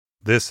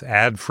This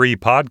ad-free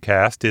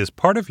podcast is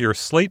part of your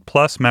Slate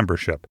Plus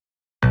membership.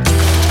 Dear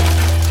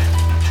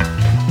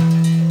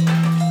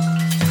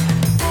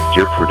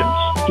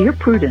Prudence. Dear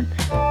Prudence.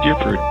 Dear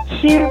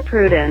Prudence. Dear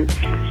Prudence.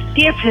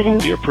 Dear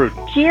Prudence. Dear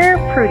Prudence. Dear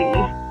Prudy.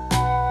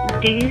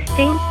 Do you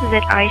think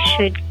that I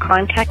should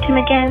contact him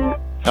again?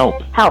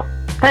 Help. Help.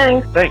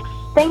 Thanks. Thanks.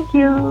 Thank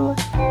you.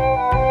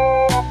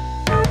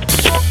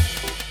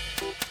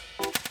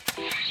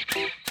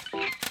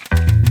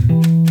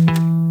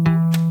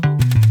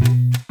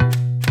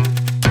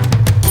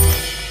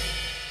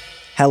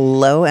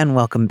 Hello and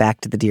welcome back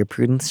to the Dear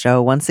Prudence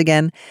Show once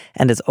again.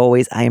 And as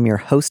always, I am your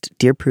host,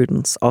 Dear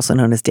Prudence, also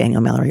known as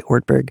Daniel Mallory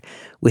Ortberg.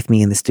 With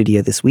me in the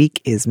studio this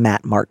week is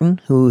Matt Martin,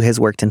 who has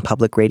worked in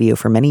public radio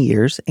for many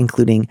years,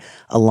 including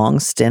a long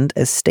stint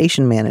as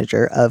station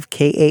manager of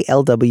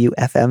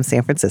KALW-FM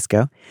San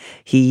Francisco.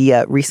 He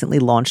recently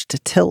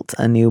launched Tilt,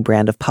 a new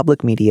brand of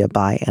public media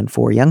by and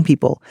for young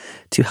people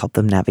to help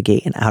them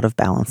navigate an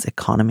out-of-balance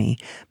economy.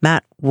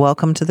 Matt,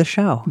 welcome to the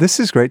show. This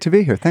is great to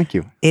be here. Thank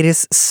you. It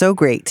is so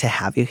great to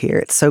have you here.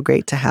 It's so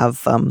great to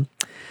have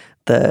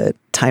the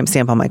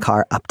timestamp on my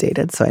car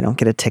updated so I don't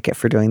get a ticket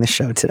for doing the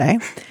show today.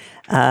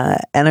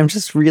 And I'm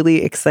just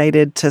really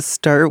excited to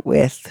start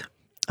with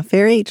a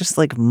very just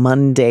like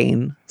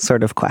mundane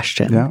sort of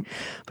question,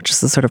 which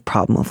is the sort of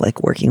problem of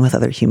like working with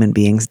other human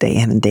beings day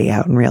in and day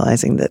out and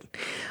realizing that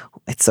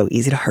it's so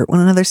easy to hurt one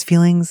another's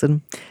feelings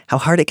and how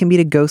hard it can be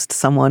to ghost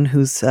someone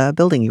whose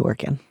building you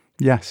work in.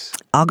 Yes.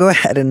 I'll go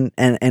ahead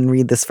and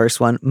read this first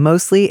one,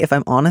 mostly, if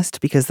I'm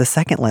honest, because the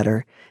second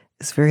letter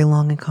is very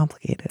long and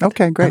complicated.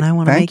 Okay, great. And I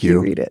want to make you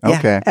read it.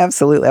 Okay. Yeah,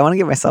 absolutely. I want to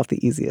give myself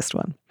the easiest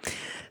one.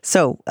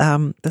 So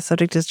the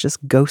subject is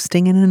just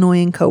ghosting an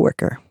annoying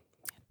coworker.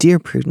 Dear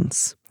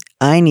Prudence,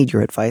 I need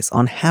your advice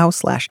on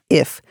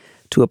how/if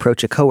to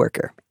approach a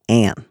coworker,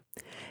 Anne.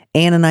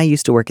 Anne and I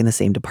used to work in the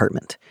same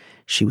department.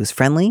 She was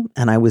friendly,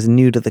 and I was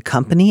new to the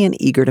company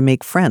and eager to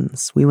make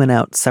friends. We went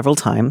out several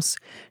times,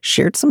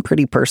 shared some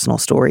pretty personal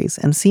stories,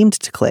 and seemed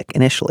to click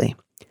initially.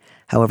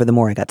 However, the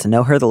more I got to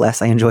know her, the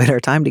less I enjoyed our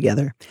time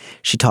together.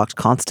 She talked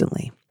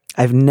constantly.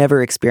 I've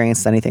never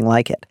experienced anything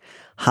like it.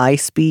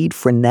 High-speed,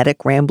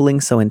 frenetic rambling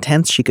so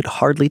intense she could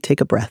hardly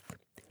take a breath.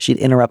 She'd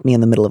interrupt me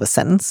in the middle of a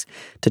sentence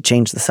to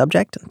change the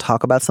subject and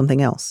talk about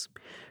something else.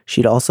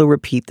 She'd also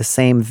repeat the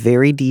same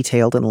very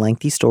detailed and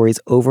lengthy stories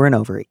over and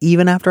over,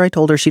 even after I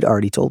told her she'd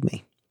already told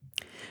me.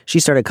 She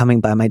started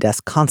coming by my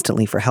desk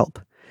constantly for help.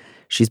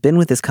 She's been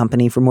with this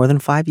company for more than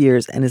 5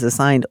 years and is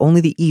assigned only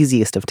the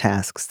easiest of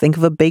tasks. Think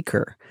of a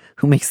baker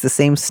who makes the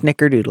same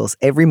snickerdoodles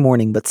every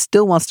morning but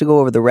still wants to go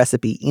over the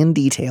recipe in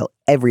detail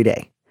every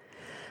day.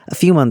 A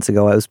few months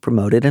ago, I was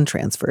promoted and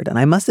transferred, and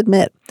I must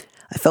admit,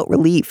 I felt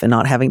relief in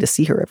not having to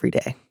see her every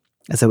day.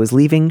 As I was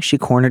leaving, she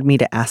cornered me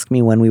to ask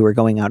me when we were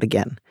going out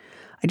again.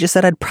 I just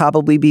said I'd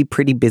probably be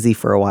pretty busy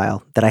for a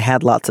while, that I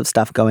had lots of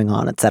stuff going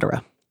on,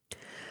 etc.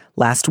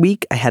 Last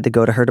week, I had to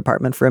go to her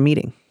department for a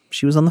meeting.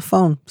 She was on the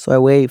phone, so I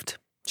waved.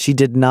 She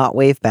did not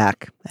wave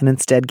back and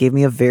instead gave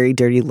me a very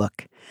dirty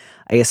look.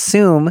 I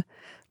assume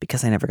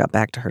because I never got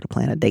back to her to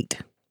plan a date.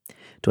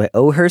 Do I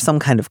owe her some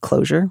kind of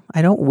closure?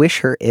 I don't wish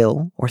her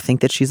ill or think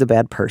that she's a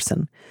bad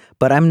person,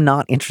 but I'm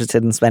not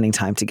interested in spending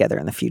time together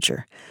in the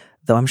future.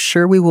 Though I'm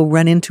sure we will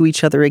run into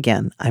each other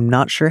again, I'm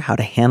not sure how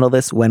to handle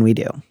this when we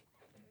do.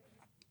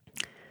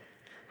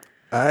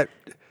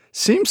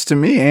 Seems to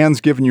me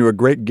Anne's given you a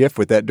great gift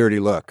with that dirty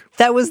look.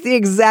 That was the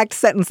exact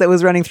sentence that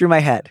was running through my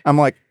head. I'm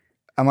like,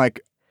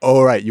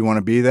 all right, you want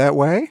to be that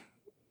way?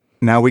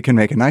 Now we can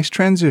make a nice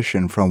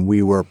transition from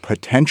we were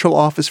potential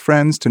office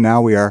friends to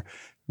now we are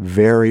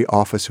very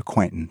office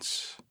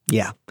acquaintance.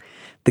 Yeah.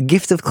 The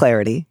gift of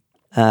clarity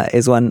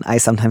is one I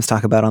sometimes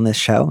talk about on this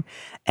show.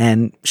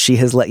 And she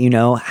has let you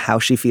know how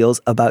she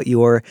feels about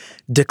your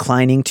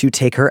declining to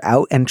take her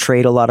out and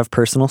trade a lot of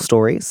personal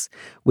stories,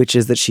 which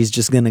is that she's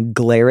just going to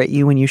glare at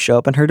you when you show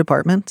up in her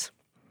department.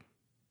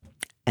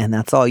 And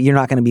that's all. You're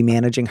not going to be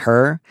managing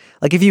her.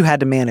 Like if you had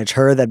to manage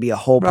her, that'd be a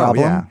whole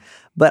problem. Yeah.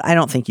 But I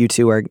don't think you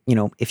two are,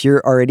 if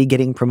you're already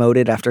getting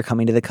promoted after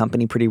coming to the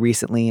company pretty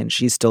recently and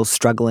she's still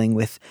struggling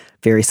with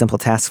very simple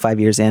tasks 5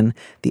 years in,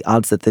 the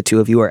odds that the two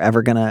of you are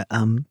ever going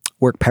to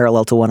work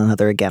parallel to one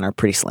another again are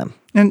pretty slim.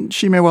 And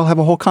she may well have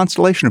a whole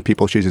constellation of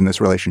people she's in this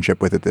relationship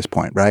with at this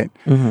point, right?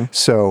 Mm-hmm.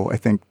 So I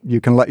think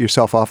you can let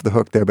yourself off the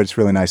hook there, but it's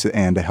really nice of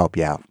Anne to help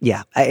you out.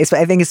 Yeah. I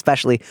think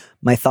especially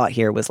my thought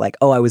here was like,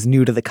 I was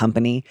new to the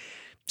company.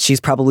 She's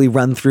probably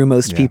run through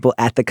most people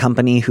at the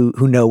company who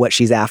know what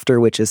she's after,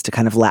 which is to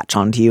kind of latch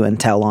onto you and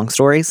tell long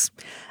stories.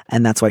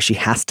 And that's why she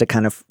has to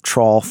kind of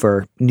trawl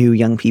for new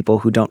young people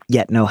who don't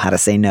yet know how to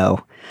say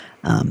no.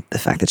 The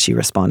fact that she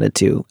responded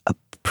to a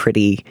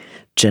pretty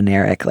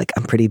generic, like,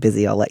 I'm pretty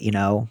busy, I'll let you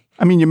know.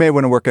 I mean, you may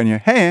want to work on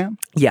your Anne.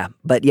 Yeah,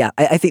 but yeah,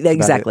 I think that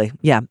exactly.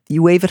 Yeah,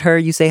 you wave at her,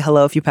 you say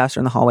hello if you pass her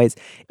in the hallways.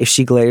 If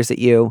she glares at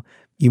you,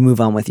 you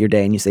move on with your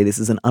day and you say, this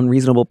is an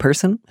unreasonable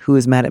person who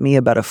is mad at me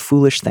about a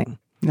foolish thing.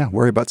 Yeah,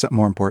 worry about something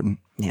more important.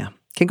 Yeah.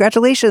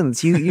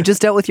 Congratulations. You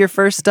just dealt with your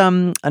first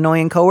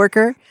annoying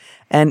coworker.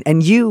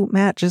 And you,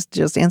 Matt,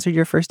 just answered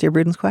your first Dear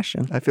Prudence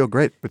question. I feel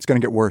great. It's going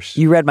to get worse.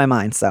 You read my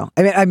mind, so.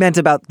 I mean, I meant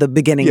about the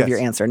beginning Yes. of your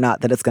answer,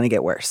 not that it's going to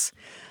get worse.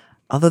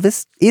 Although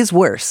this is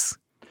worse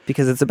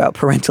because it's about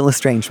parental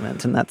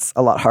estrangement, and that's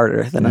a lot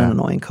harder than an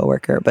annoying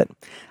coworker. But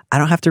I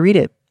don't have to read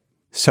it.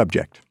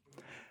 Subject.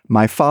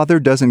 My father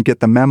doesn't get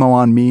the memo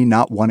on me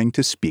not wanting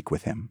to speak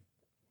with him.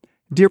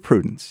 Dear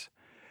Prudence,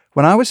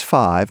 when I was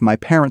 5, my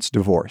parents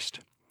divorced.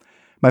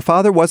 My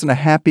father wasn't a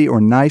happy or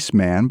nice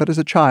man, but as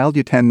a child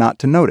you tend not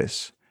to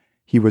notice.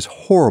 He was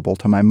horrible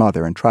to my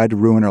mother and tried to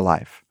ruin her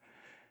life.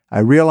 I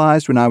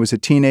realized when I was a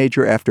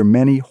teenager after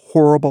many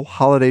horrible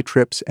holiday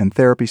trips and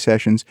therapy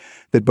sessions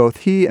that both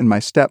he and my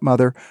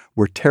stepmother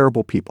were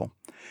terrible people,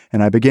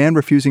 and I began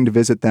refusing to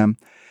visit them,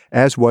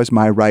 as was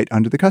my right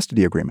under the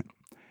custody agreement.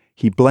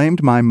 He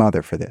blamed my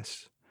mother for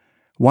this.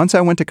 Once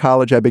I went to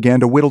college, I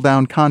began to whittle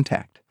down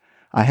contact.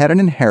 I had an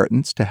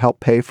inheritance to help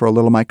pay for a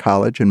little of my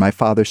college, and my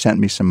father sent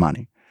me some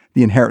money.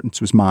 The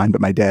inheritance was mine,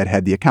 but my dad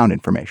had the account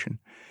information.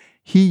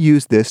 He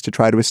used this to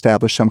try to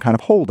establish some kind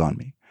of hold on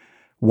me.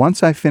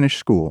 Once I finished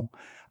school,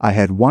 I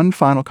had one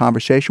final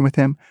conversation with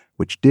him,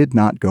 which did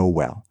not go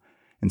well.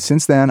 And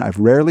since then, I've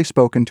rarely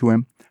spoken to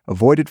him,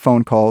 avoided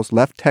phone calls,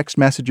 left text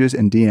messages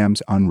and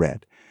DMs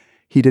unread.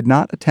 He did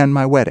not attend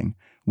my wedding,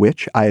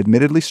 which I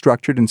admittedly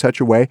structured in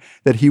such a way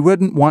that he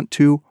wouldn't want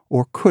to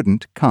or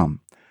couldn't come.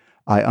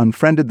 I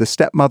unfriended the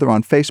stepmother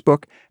on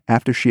Facebook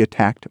after she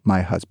attacked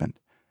my husband.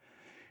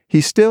 He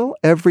still,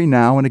 every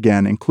now and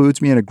again,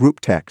 includes me in a group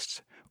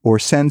text or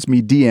sends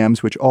me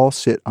DMs which all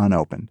sit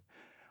unopened.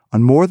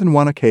 On more than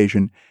one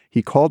occasion,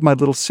 he called my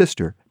little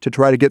sister to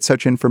try to get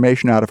such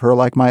information out of her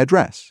like my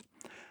address.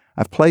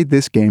 I've played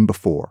this game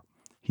before.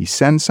 He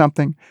sends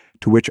something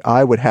to which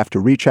I would have to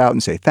reach out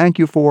and say thank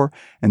you for,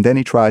 and then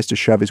he tries to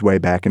shove his way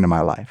back into my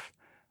life.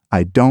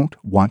 I don't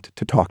want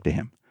to talk to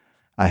him.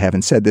 I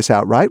haven't said this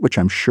outright, which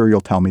I'm sure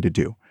you'll tell me to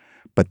do.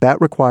 But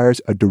that requires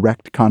a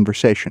direct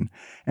conversation,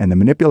 and the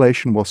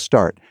manipulation will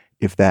start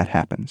if that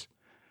happens.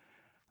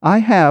 I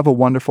have a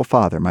wonderful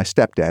father, my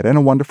stepdad, and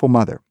a wonderful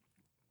mother.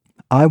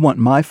 I want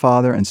my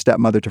father and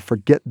stepmother to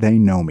forget they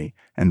know me,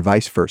 and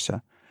vice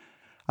versa.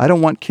 I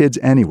don't want kids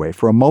anyway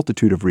for a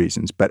multitude of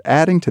reasons, but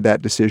adding to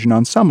that decision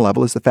on some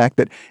level is the fact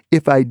that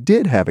if I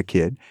did have a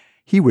kid,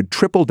 he would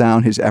triple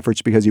down his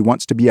efforts because he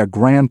wants to be a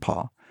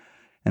grandpa,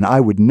 and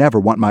I would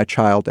never want my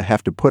child to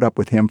have to put up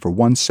with him for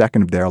 1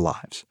 second of their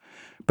lives.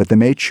 But they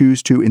may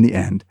choose to in the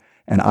end,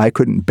 and I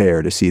couldn't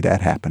bear to see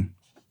that happen.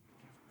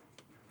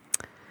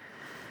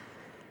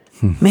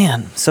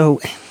 Man, so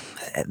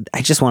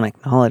I just want to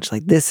acknowledge,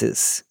 this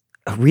is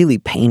a really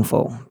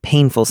painful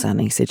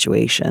sounding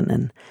situation.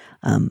 And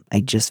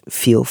I just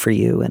feel for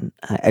you. And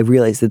I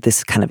realize that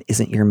this kind of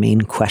isn't your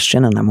main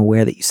question. And I'm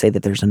aware that you say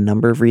that there's a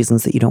number of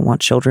reasons that you don't want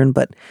children.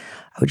 But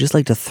I would just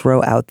like to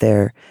throw out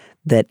there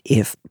that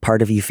if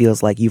part of you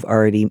feels like you've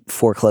already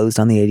foreclosed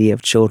on the idea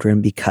of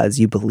children because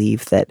you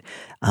believe that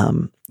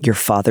your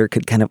father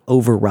could kind of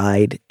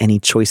override any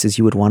choices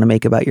you would want to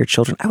make about your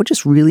children, I would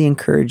just really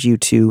encourage you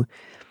to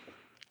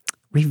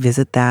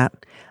revisit that.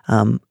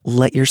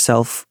 Let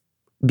yourself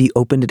be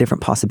open to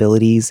different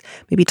possibilities.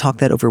 Maybe talk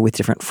that over with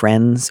different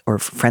friends or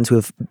friends who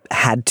have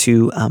had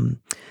to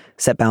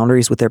set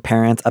boundaries with their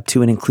parents up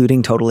to and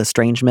including total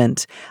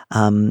estrangement.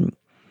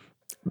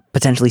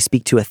 Potentially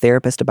speak to a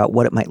therapist about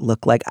what it might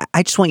look like.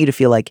 I just want you to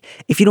feel like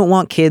if you don't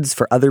want kids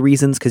for other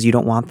reasons because you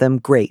don't want them,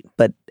 great.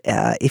 But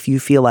if you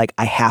feel like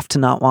I have to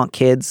not want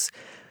kids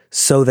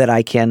so that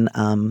I can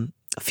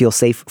feel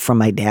safe from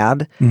my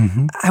dad,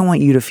 I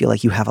want you to feel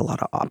like you have a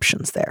lot of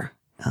options there.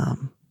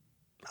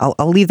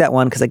 I'll leave that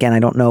one because, again, I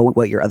don't know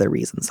what your other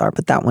reasons are,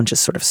 but that one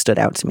just sort of stood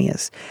out to me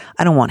as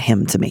I don't want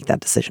him to make that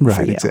decision for you.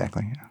 Right,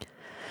 exactly. Yeah.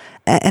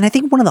 And I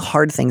think one of the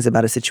hard things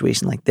about a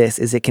situation like this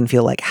is it can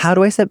feel like, how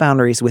do I set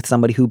boundaries with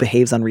somebody who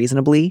behaves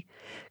unreasonably?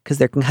 Because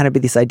there can kind of be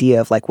this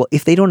idea of well,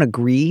 if they don't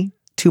agree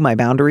to my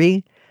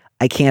boundary,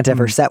 I can't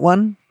ever set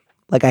one.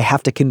 I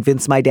have to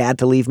convince my dad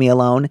to leave me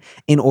alone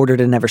in order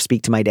to never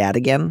speak to my dad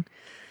again.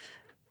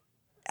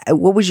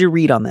 What was your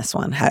read on this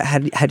one?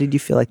 How did you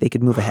feel like they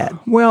could move ahead?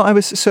 Well,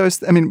 the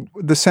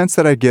sense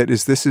that I get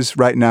is this is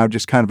right now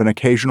just kind of an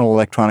occasional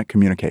electronic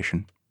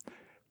communication.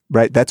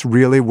 Right? That's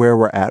really where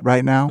we're at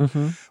right now,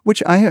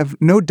 which I have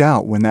no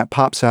doubt when that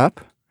pops up,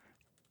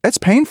 that's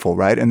painful,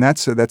 right? And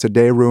that's a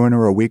day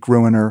ruiner, a week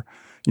ruiner.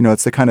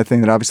 It's the kind of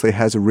thing that obviously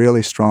has a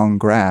really strong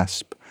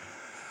grasp.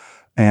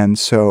 And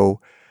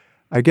so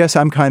I guess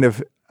I'm kind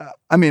of,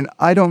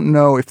 I don't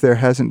know if there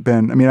hasn't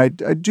been, I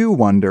do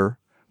wonder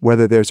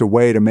whether there's a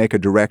way to make a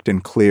direct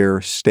and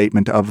clear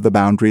statement of the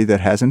boundary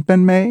that hasn't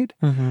been made.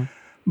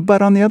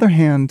 But on the other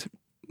hand,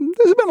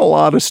 there's been a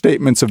lot of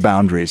statements of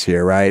boundaries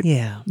here, right?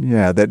 Yeah.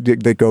 Yeah,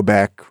 that go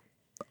back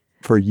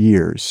for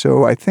years.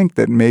 So I think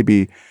that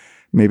maybe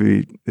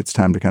it's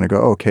time to kind of go,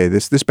 okay,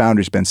 this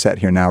boundary's been set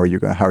here. Now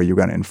how are you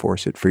going to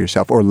enforce it for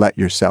yourself or let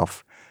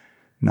yourself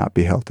not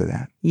be held to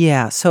that?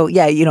 Yeah. So,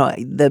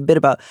 the bit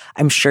about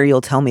I'm sure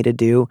you'll tell me to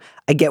do,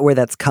 I get where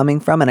that's coming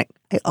from, and I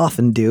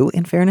often do,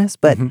 in fairness.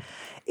 But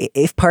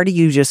if part of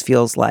you just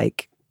feels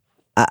like,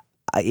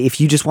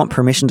 if you just want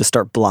permission to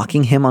start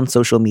blocking him on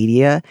social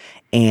media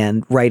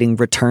and writing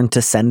return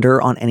to sender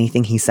on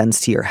anything he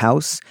sends to your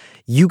house,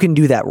 you can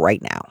do that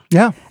right now.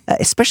 Yeah.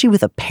 Especially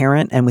with a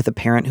parent, and with a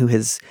parent who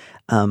has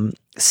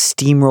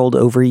steamrolled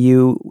over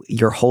you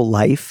your whole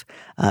life,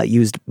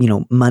 used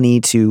money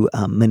to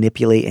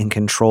manipulate and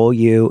control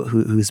you,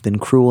 who's been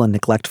cruel and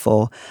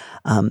neglectful.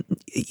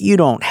 You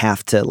don't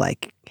have to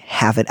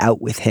have it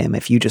out with him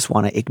if you just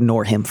want to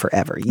ignore him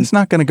forever. It's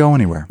not going to go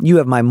anywhere. You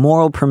have my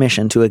moral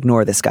permission to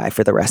ignore this guy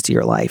for the rest of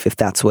your life if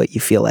that's what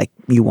you feel like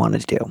you want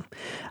to do.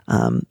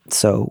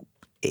 So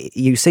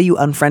you say you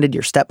unfriended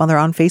your stepmother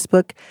on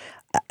Facebook.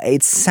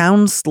 It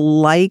sounds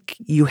like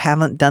you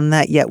haven't done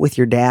that yet with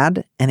your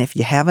dad. And if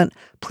you haven't,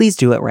 please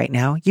do it right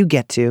now. You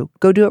get to.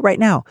 Go do it right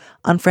now.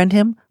 Unfriend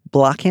him.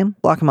 Block him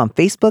on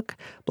Facebook,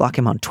 block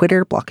him on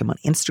Twitter, block him on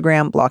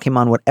Instagram, block him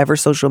on whatever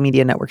social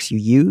media networks you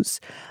use.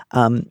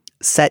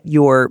 Set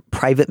your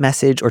private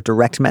message or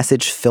direct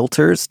message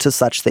filters to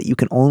such that you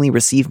can only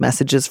receive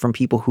messages from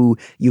people who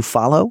you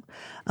follow,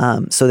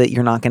 so that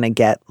you're not going to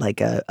get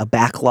a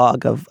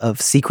backlog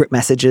of secret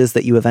messages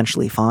that you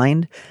eventually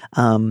find.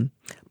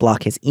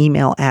 Block his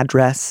email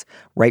address,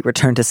 write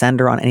return to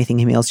sender on anything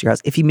he mails to your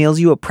house. If he mails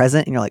you a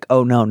present and you're like,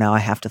 oh no, now I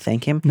have to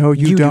thank him. No,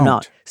 you do don't.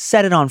 not.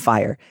 Set it on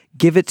fire.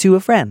 Give it to a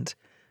friend.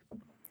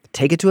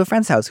 Take it to a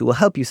friend's house who will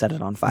help you set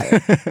it on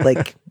fire.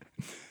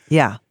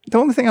 Yeah. The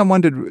only thing I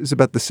wondered was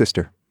about the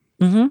sister.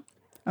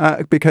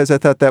 Mm-hmm. Because I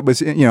thought that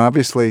was,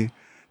 obviously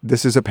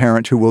this is a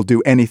parent who will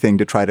do anything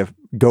to try to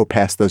go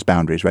past those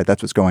boundaries, right?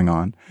 That's what's going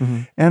on.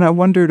 Mm-hmm. And I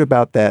wondered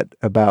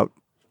about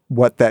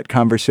what that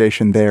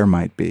conversation there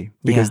might be.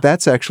 Because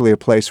that's actually a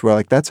place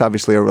where that's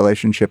obviously a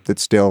relationship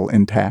that's still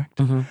intact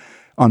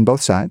on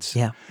both sides.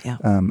 Yeah, yeah.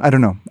 I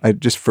don't know.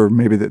 Just for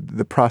maybe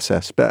the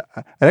process. But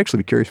I'd actually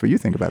be curious what you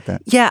think about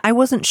that. Yeah, I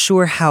wasn't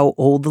sure how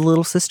old the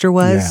little sister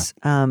was.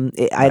 Yeah.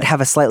 I'd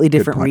have a slightly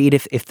different read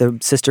if the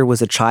sister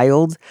was a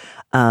child.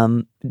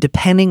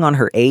 Depending on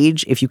her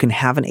age, if you can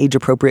have an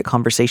age-appropriate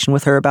conversation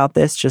with her about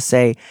this, just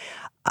say,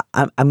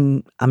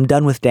 I'm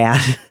done with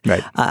dad.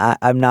 Right.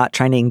 I'm not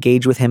trying to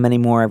engage with him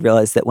anymore. I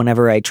realize that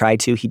whenever I try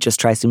to, he just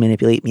tries to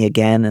manipulate me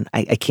again, and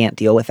I can't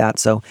deal with that.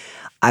 So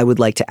I would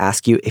like to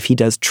ask you, if he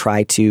does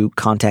try to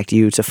contact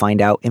you to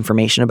find out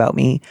information about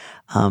me,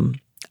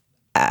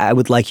 I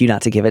would like you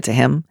not to give it to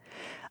him.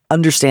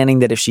 Understanding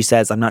that if she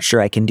says, I'm not sure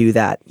I can do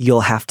that,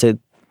 you'll have to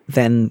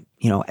then,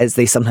 as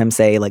they sometimes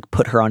say,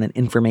 put her on an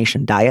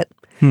information diet.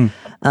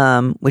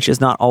 Which is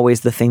not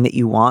always the thing that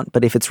you want.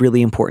 But if it's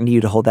really important to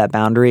you to hold that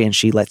boundary and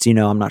she lets you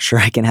know, I'm not sure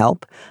I can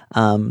help,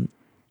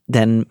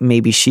 then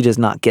maybe she does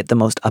not get the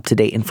most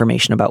up-to-date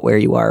information about where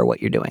you are or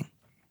what you're doing.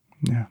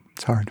 Yeah,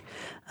 it's hard.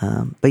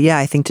 But yeah,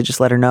 I think to just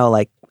let her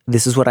know,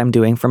 this is what I'm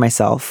doing for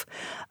myself.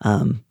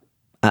 I'm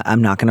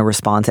not going to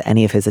respond to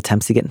any of his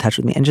attempts to get in touch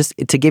with me. And just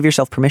to give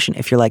yourself permission,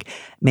 if you're like,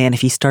 man, if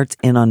he starts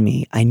in on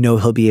me, I know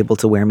he'll be able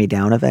to wear me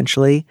down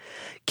eventually.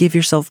 Give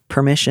yourself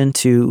permission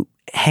to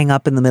hang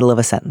up in the middle of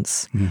a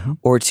sentence,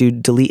 or to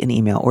delete an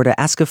email, or to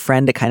ask a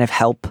friend to kind of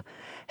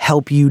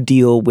help you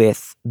deal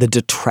with the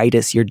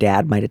detritus your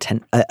dad might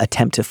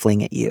attempt to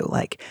fling at you.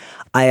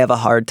 I have a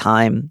hard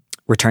time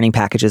returning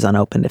packages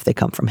unopened if they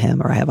come from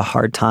him, or I have a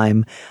hard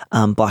time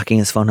blocking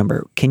his phone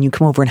number. Can you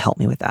come over and help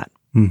me with that?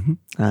 Mm-hmm.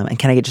 And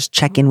can I just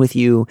check in with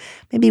you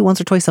maybe once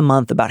or twice a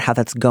month about how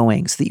that's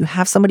going, so that you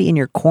have somebody in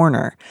your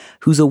corner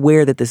who's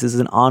aware that this is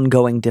an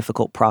ongoing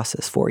difficult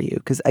process for you?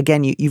 Because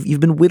again, you've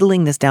been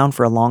whittling this down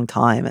for a long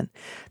time, and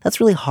that's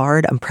really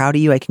hard. I'm proud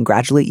of you. I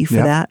congratulate you for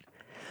that.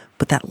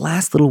 But that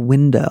last little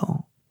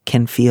window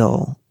can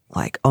feel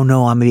like, oh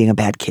no, I'm being a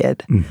bad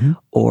kid. Mm-hmm.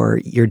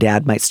 Or your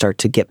dad might start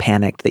to get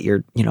panicked that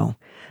you're,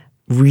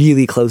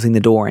 really closing the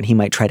door, and he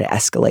might try to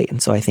escalate.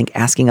 And so I think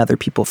asking other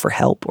people for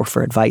help or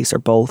for advice or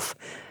both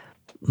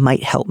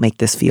might help make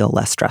this feel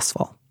less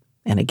stressful.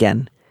 And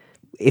again,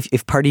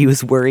 if part of you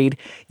is worried,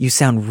 you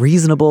sound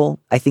reasonable.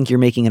 I think you're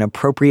making an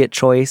appropriate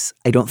choice.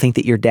 I don't think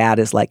that your dad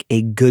is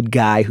a good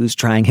guy who's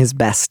trying his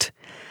best.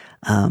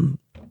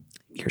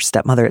 Your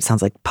stepmother, it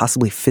sounds like,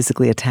 possibly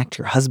physically attacked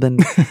your husband.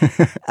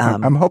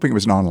 I'm hoping it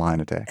was an online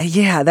attack.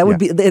 Yeah, that would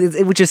be,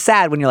 which is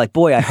sad when you're like,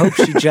 boy, I hope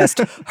she just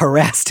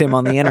harassed him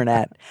on the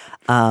internet.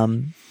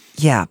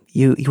 Yeah,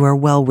 you are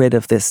well rid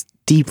of this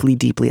deeply,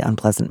 deeply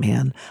unpleasant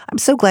man. I'm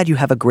so glad you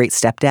have a great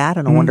stepdad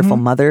and a wonderful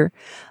mother.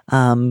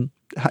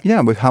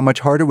 Yeah, but how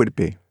much harder would it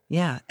be?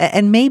 Yeah,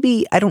 and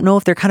maybe, I don't know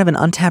if they're kind of an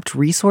untapped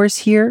resource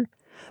here,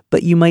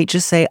 but you might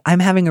just say,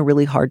 I'm having a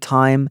really hard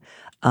time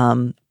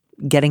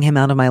getting him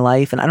out of my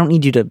life, and I don't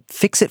need you to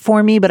fix it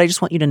for me, but I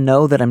just want you to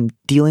know that I'm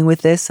dealing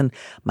with this. And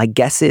my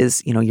guess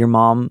is, your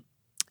mom,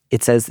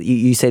 it says,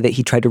 you say that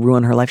he tried to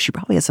ruin her life. She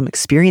probably has some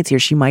experience here.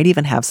 She might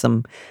even have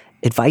some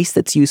advice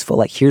that's useful.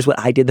 Here's what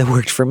I did that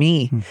worked for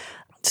me.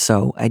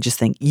 So I just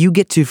think you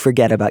get to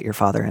forget about your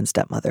father and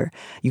stepmother.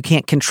 You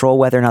can't control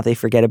whether or not they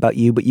forget about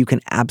you, but you can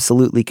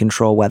absolutely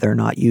control whether or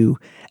not you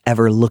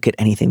ever look at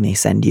anything they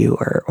send you,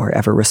 or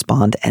ever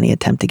respond to any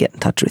attempt to get in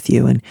touch with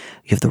you. And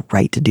you have the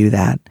right to do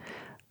that.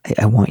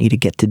 I want you to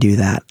get to do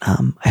that.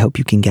 I hope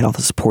you can get all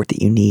the support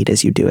that you need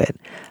as you do it.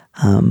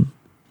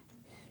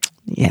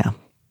 Yeah.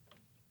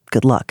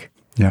 Good luck.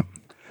 Yeah.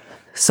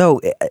 So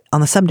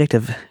on the subject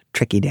of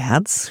tricky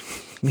dads,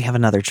 we have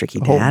another tricky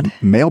dad.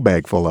 Whole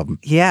mailbag full of them.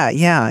 Yeah.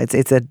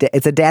 It's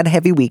a dad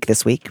heavy week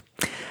this week.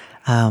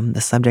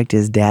 The subject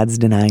is dads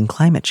denying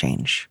climate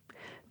change.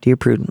 Dear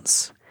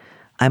Prudence,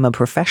 I'm a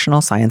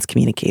professional science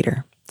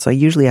communicator, so I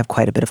usually have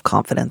quite a bit of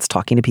confidence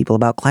talking to people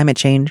about climate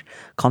change,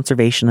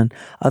 conservation, and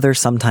other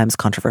sometimes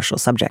controversial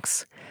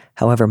subjects.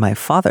 However, my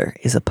father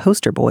is a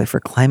poster boy for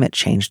climate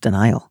change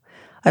denial.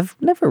 I've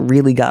never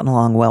really gotten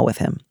along well with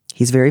him.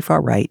 He's very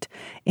far right,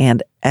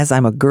 and as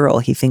I'm a girl,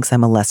 he thinks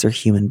I'm a lesser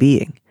human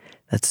being.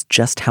 That's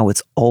just how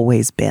it's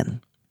always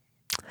been.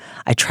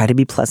 I try to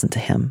be pleasant to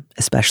him,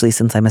 especially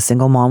since I'm a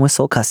single mom with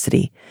sole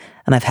custody,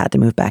 and I've had to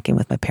move back in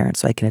with my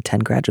parents so I can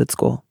attend graduate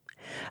school.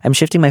 I'm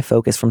shifting my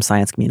focus from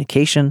science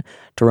communication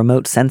to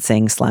remote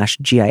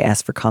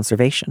sensing/GIS for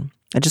conservation.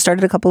 I just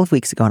started a couple of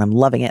weeks ago and I'm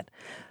loving it,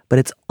 but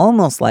it's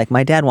almost like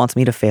my dad wants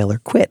me to fail or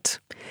quit.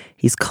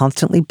 He's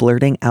constantly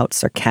blurting out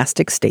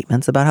sarcastic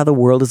statements about how the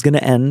world is going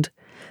to end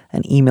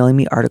and emailing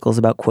me articles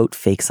about, quote,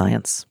 fake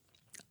science.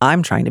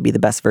 I'm trying to be the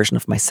best version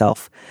of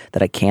myself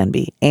that I can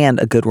be and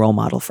a good role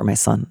model for my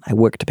son. I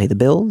work to pay the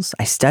bills,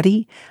 I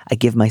study, I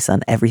give my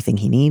son everything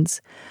he needs.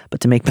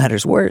 But to make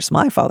matters worse,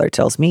 my father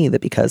tells me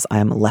that because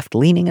I'm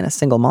left-leaning and a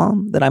single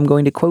mom, that I'm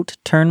going to, quote,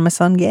 turn my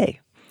son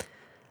gay.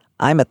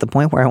 I'm at the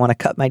point where I want to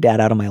cut my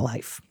dad out of my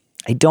life.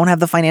 I don't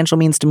have the financial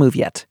means to move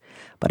yet,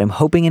 but I'm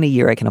hoping in a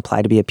year I can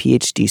apply to be a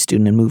PhD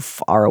student and move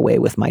far away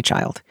with my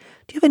child.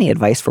 Do you have any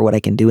advice for what I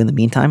can do in the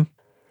meantime?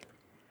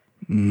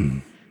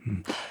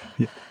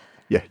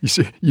 Yeah,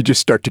 you just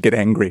start to get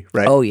angry,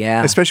 right? Oh,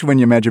 yeah. Especially when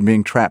you imagine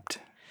being trapped,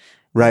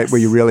 right? Yes. Where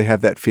you really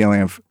have that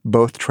feeling of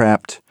both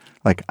trapped,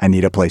 like I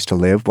need a place to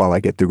live while I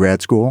get through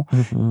grad school,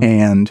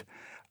 and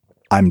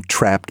I'm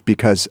trapped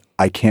because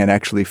I can't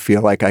actually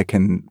feel like I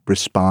can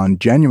respond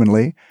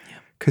genuinely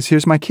because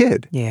here's my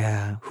kid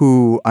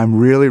who I'm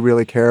really,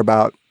 really care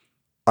about,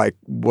 like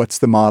what's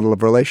the model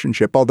of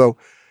relationship. Although,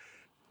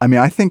 I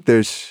mean, I think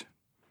this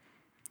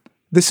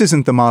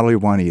isn't the model you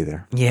want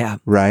either. Yeah.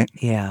 Right?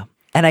 Yeah.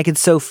 And I could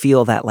so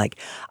feel that, like,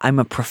 I'm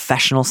a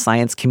professional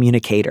science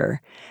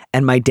communicator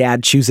and my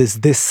dad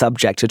chooses this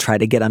subject to try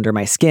to get under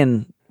my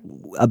skin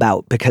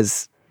about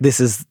because this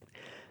is,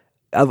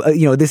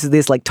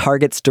 this like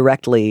targets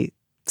directly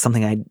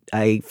something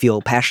I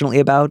feel passionately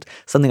about,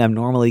 something I'm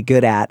normally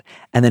good at.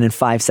 And then in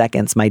 5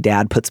 seconds, my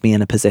dad puts me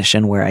in a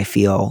position where I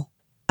feel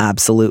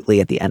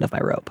absolutely at the end of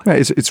my rope.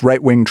 Right. It's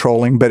right-wing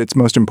trolling, but it's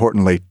most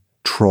importantly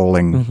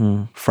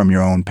trolling from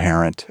your own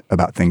parent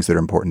about things that are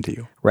important to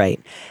you. Right.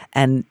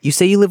 And you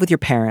say you live with your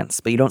parents,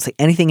 but you don't say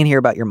anything in here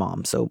about your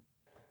mom. So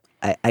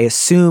I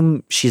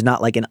assume she's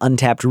not like an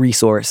untapped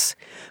resource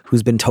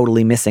who's been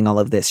totally missing all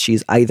of this.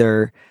 She's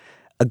either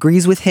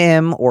agrees with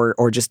him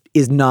or just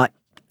is not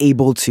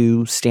able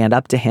to stand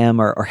up to him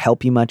or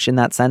help you much in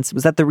that sense.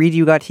 Was that the read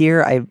you got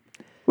here?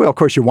 Well, of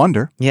course you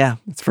wonder. Yeah.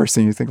 It's the first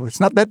thing you think. Well, it's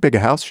not that big a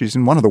house. She's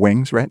in one of the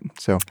wings, right?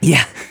 So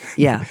yeah.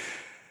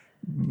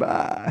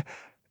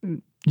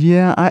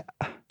 Yeah,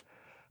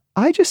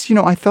 I just,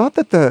 I thought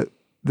that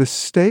the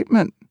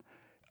statement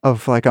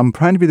of like, I'm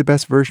trying to be the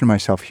best version of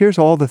myself. Here's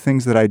all the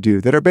things that I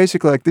do that are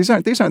basically like, these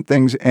aren't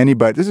things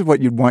this is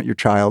what you'd want your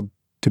child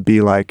to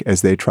be like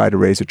as they try to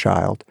raise a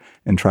child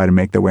and try to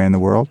make their way in the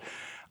world.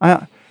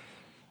 I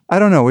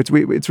don't know.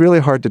 It's really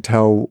hard to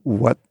tell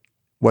what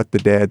the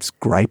dad's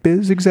gripe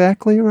is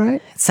exactly,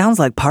 right? It sounds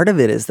like part of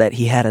it is that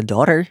he had a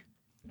daughter.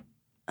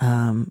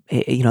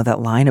 That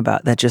line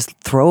about that just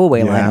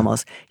throwaway line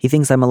almost. He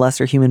thinks I'm a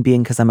lesser human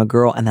being because I'm a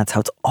girl, and that's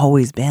how it's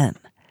always been.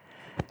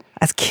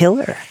 That's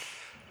killer.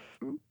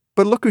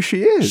 But look who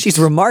she is. She's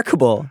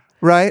remarkable.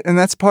 Right? And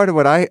that's part of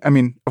what I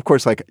mean, of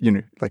course, like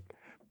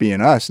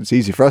being us, it's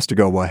easy for us to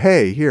go, well,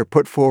 hey, here,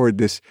 put forward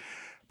this.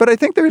 But I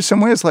think there's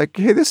some ways like,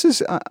 hey, this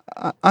is,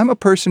 I'm a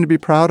person to be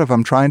proud of.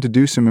 I'm trying to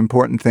do some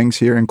important things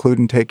here,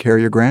 including take care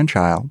of your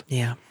grandchild.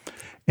 Yeah.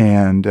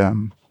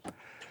 And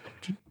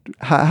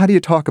how do you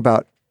talk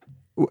about,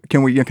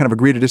 can we kind of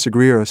agree to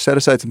disagree or set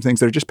aside some things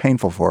that are just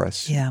painful for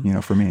us? Yeah.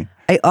 For me.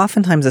 I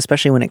oftentimes,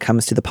 especially when it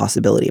comes to the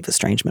possibility of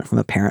estrangement from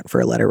a parent for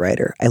a letter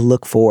writer, I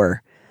look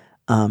for,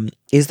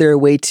 is there a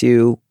way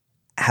to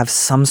have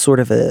some sort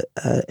of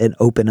an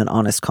open and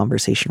honest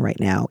conversation right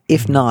now?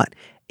 If not,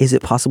 is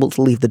it possible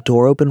to leave the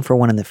door open for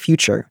one in the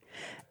future?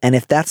 And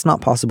if that's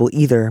not possible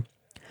either,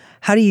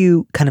 how do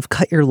you kind of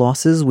cut your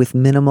losses with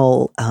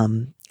minimal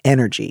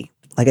energy?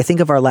 Like I think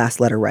of our last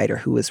letter writer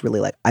who was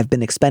really like, I've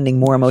been expending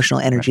more emotional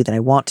energy than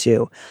I want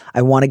to.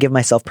 I want to give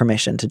myself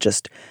permission to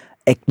just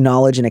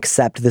acknowledge and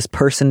accept this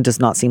person does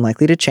not seem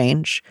likely to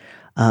change.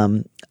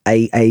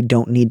 I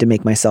don't need to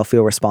make myself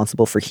feel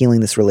responsible for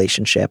healing this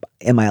relationship.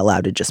 Am I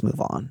allowed to just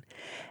move on?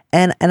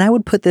 And I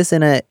would put this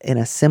in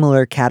a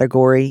similar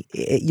category.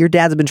 Your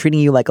dad's been treating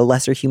you like a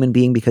lesser human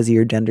being because of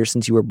your gender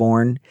since you were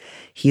born.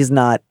 He's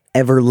not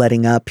ever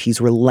letting up.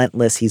 He's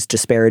relentless. He's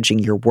disparaging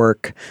your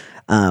work.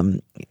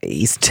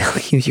 He's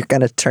telling you you're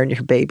going to turn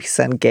your baby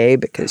son gay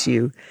because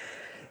you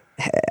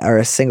are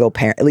a single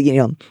parent,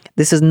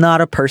 this is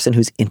not a person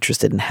who's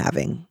interested in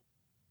having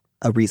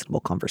a reasonable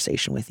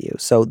conversation with you.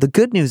 So the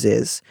good news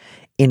is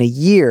in a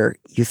year,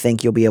 you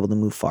think you'll be able to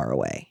move far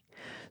away.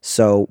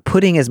 So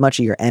putting as much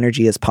of your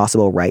energy as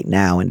possible right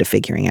now into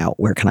figuring out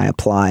where can I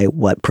apply,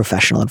 what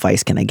professional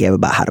advice can I give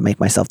about how to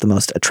make myself the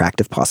most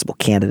attractive possible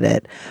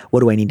candidate, what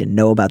do I need to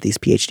know about these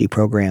PhD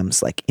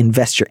programs, like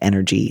invest your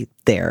energy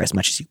there as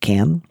much as you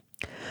can.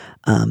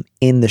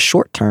 In the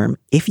short term,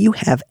 if you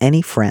have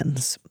any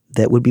friends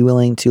that would be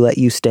willing to let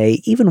you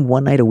stay even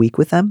one night a week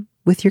with them,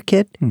 with your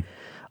kid,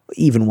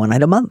 even one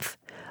night a month,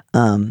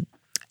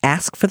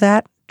 ask for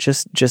that.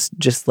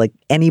 Just like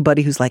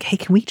anybody who's like, hey,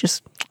 can we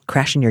just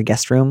crash in your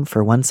guest room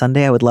for one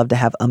Sunday? I would love to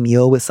have a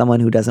meal with someone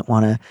who doesn't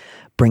want to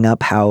bring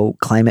up how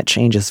climate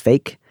change is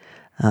fake.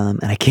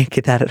 And I can't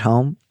get that at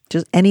home.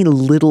 Just any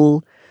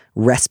little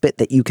respite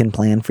that you can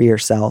plan for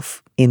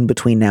yourself in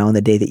between now and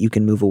the day that you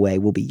can move away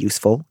will be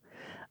useful.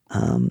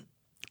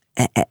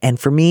 And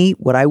for me,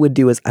 what I would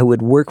do is I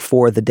would work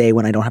for the day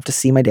when I don't have to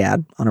see my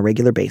dad on a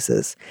regular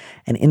basis.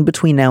 And in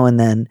between now and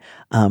then,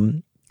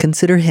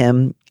 consider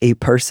him a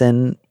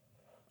person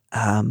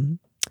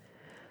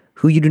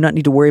who you do not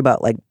need to worry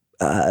about like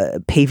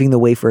paving the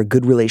way for a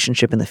good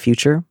relationship in the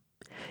future.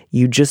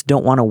 You just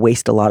don't want to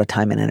waste a lot of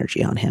time and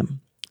energy on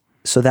him.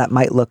 So that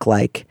might look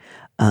like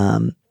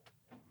a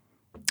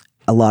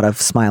lot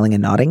of smiling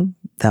and nodding.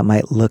 That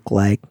might look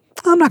like,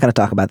 I'm not going to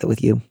talk about that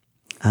with you.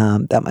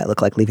 That might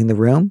look like leaving the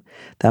room.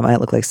 That might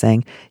look like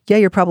saying, yeah,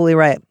 you're probably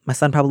right. My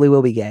son probably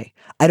will be gay.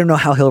 I don't know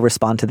how he'll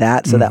respond to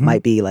that. So that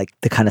might be like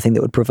the kind of thing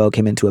that would provoke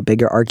him into a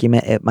bigger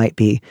argument. It might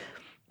be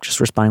just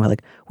responding with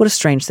like, what a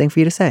strange thing for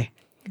you to say.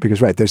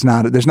 Because there's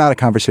not a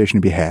conversation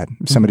to be had.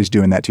 If somebody's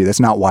doing that to you, that's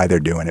not why they're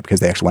doing it,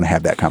 because they actually want to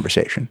have that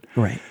conversation.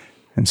 Right.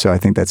 And so I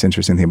think that's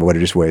interesting thing about what are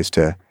just ways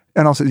to,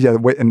 and also,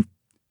 and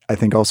I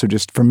think also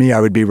just for me, I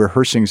would be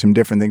rehearsing some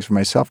different things for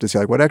myself to say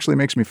like, what actually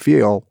makes me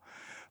feel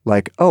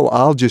like, oh,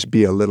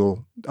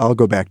 I'll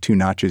go back 2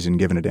 notches and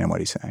giving a damn what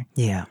he's saying.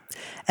 Yeah.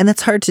 And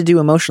that's hard to do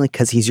emotionally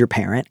because he's your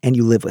parent and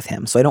you live with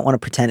him. So I don't want to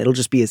pretend it'll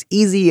just be as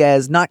easy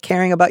as not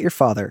caring about your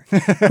father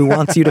who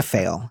wants you to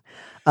fail.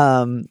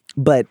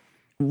 But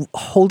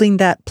holding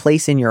that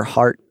place in your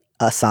heart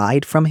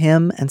aside from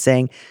him and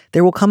saying,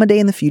 there will come a day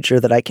in the future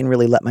that I can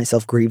really let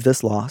myself grieve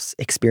this loss,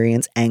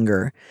 experience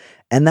anger.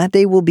 And that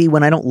day will be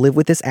when I don't live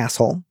with this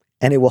asshole.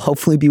 And it will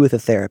hopefully be with a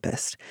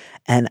therapist.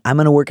 And I'm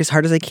going to work as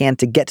hard as I can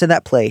to get to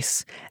that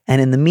place. And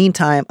in the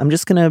meantime, I'm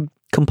just going to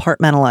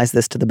compartmentalize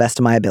this to the best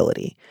of my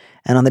ability.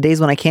 And on the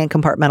days when I can't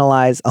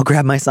compartmentalize, I'll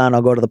grab my son,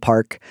 I'll go to the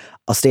park,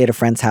 I'll stay at a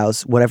friend's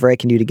house, whatever I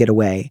can do to get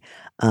away.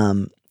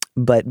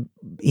 But,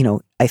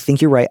 I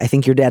think you're right. I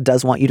think your dad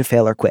does want you to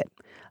fail or quit.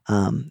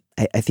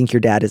 I think your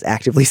dad is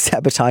actively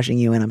sabotaging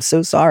you, and I'm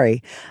so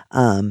sorry.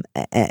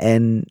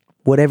 And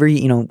whatever,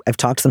 I've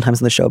talked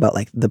sometimes on the show about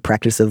like the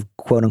practice of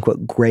quote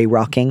unquote gray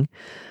rocking,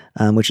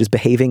 which is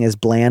behaving as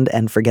bland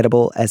and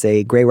forgettable as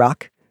a gray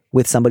rock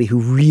with somebody who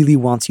really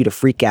wants you to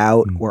freak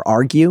out or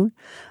argue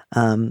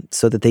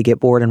so that they get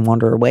bored and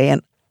wander away.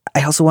 And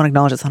I also want to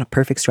acknowledge it's not a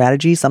perfect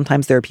strategy.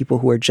 Sometimes there are people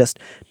who are just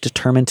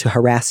determined to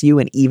harass you.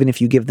 And even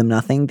if you give them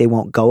nothing, they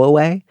won't go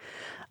away.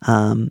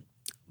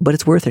 But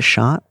it's worth a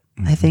shot,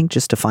 I think,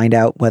 just to find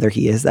out whether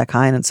he is that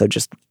kind. And so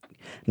just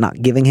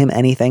not giving him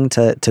anything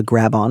to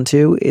grab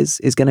onto is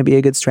going to be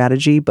a good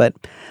strategy. But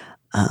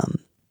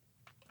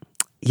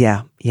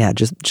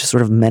just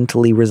sort of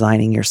mentally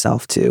resigning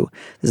yourself to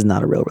this is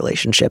not a real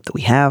relationship that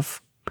we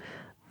have.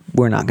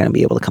 We're not going to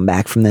be able to come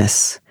back from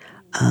this.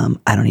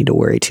 I don't need to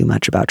worry too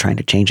much about trying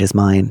to change his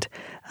mind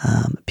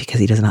because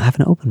he does not have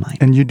an open mind.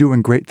 And you're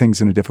doing great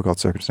things in a difficult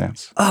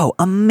circumstance. Oh,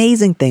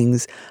 amazing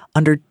things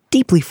under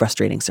deeply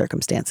frustrating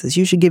circumstances.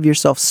 You should give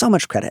yourself so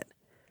much credit.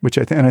 Which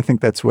I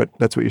think that's what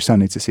your son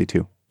needs to see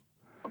too.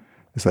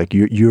 It's like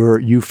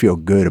you feel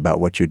good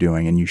about what you're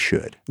doing, and you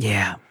should.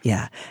 Yeah.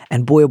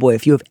 And boy, oh boy,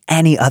 if you have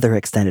any other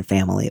extended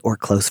family or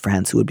close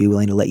friends who would be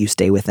willing to let you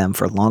stay with them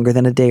for longer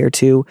than a day or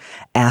two,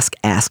 ask.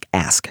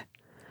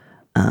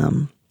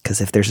 Because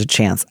if there's a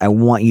chance, I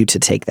want you to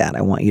take that.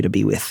 I want you to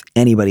be with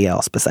anybody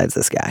else besides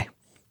this guy.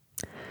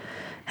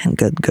 And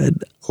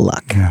good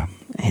luck.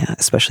 Yeah,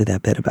 especially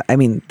that bit about,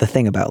 the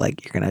thing about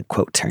like, you're going to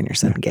quote, turn your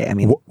son gay.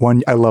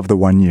 I love the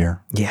 1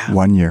 year. Yeah.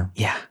 1 year.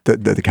 Yeah.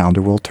 The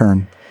calendar will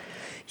turn.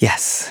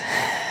 Yes.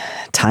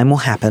 Time will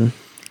happen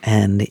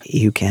and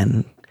you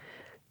can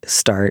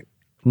start,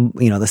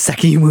 the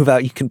second you move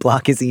out, you can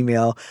block his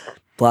email,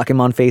 block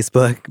him on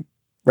Facebook,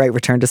 write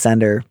return to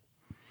sender,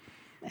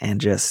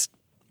 and just,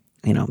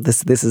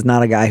 this is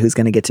not a guy who's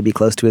going to get to be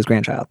close to his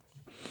grandchild.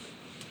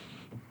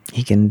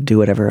 He can do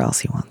whatever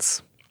else he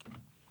wants.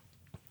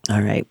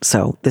 All right.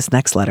 So this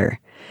next letter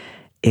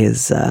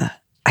is,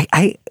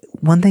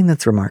 one thing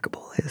that's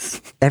remarkable is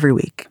every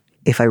week,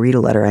 if I read a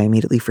letter, I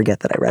immediately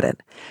forget that I read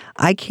it.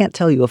 I can't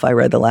tell you if I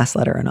read the last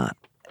letter or not.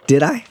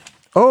 Did I?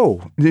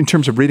 Oh, in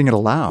terms of reading it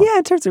aloud. Yeah,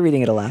 in terms of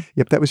reading it aloud.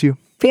 Yep, that was you.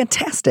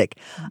 Fantastic.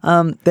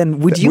 Then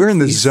would you? We're in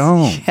the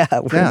zone. Yeah,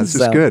 this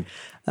is good.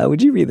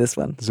 Would you read this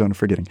one? The zone of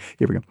forgetting.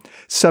 Here we go.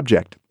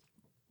 Subject.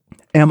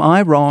 Am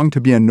I wrong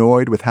to be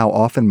annoyed with how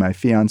often my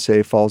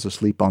fiancé falls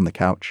asleep on the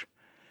couch?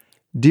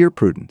 Dear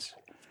Prudence,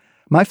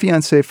 my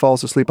fiancé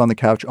falls asleep on the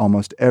couch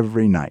almost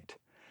every night.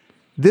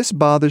 This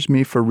bothers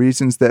me for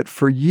reasons that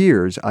for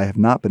years I have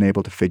not been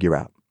able to figure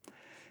out.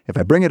 If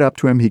I bring it up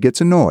to him, he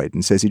gets annoyed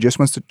and says he just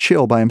wants to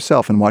chill by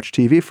himself and watch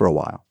TV for a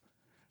while.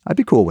 I'd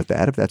be cool with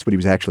that if that's what he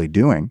was actually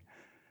doing.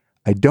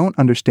 I don't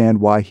understand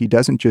why he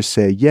doesn't just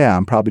say, yeah,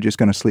 I'm probably just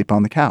going to sleep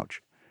on the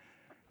couch.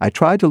 I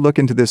tried to look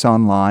into this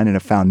online and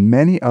have found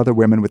many other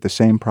women with the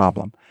same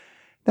problem.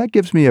 That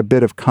gives me a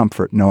bit of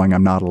comfort knowing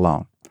I'm not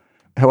alone.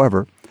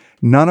 However,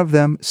 none of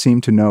them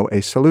seem to know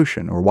a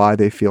solution or why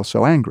they feel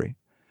so angry.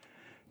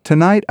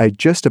 Tonight, I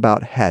just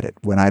about had it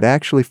when I'd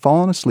actually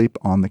fallen asleep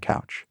on the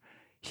couch.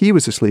 He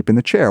was asleep in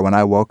the chair when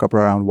I woke up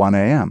around 1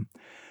 a.m.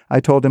 I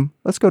told him,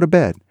 let's go to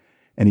bed,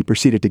 and he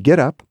proceeded to get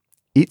up,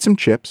 eat some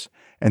chips,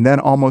 and then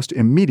almost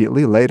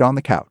immediately laid on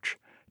the couch,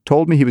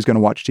 told me he was going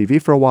to watch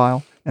TV for a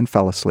while, and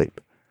fell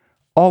asleep.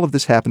 All of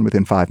this happened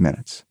within 5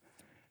 minutes.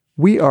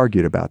 We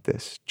argued about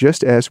this,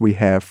 just as we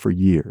have for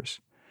years.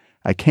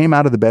 I came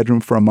out of the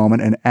bedroom for a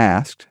moment and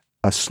asked,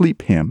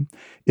 asleep him,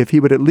 if he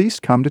would at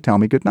least come to tell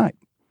me good night.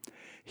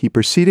 He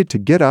proceeded to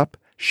get up,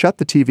 shut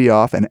the TV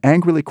off, and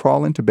angrily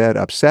crawl into bed,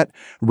 upset,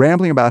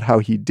 rambling about how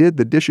he did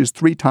the dishes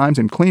 3 times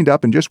and cleaned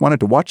up and just wanted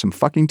to watch some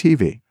fucking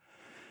TV.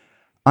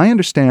 I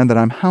understand that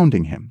I'm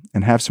hounding him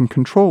and have some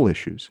control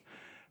issues,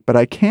 but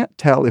I can't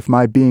tell if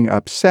my being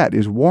upset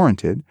is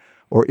warranted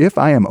or if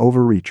I am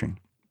overreaching.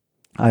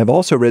 I have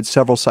also read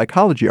several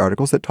psychology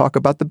articles that talk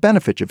about the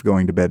benefits of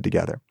going to bed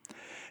together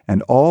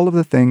and all of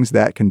the things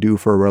that can do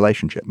for a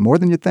relationship, more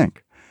than you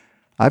think.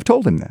 I've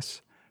told him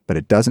this, but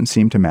it doesn't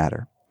seem to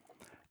matter.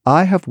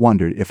 I have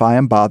wondered if I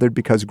am bothered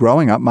because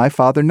growing up, my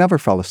father never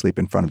fell asleep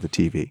in front of the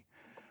TV.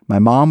 My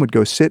mom would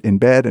go sit in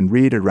bed and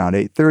read at around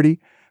 8:30.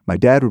 My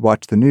dad would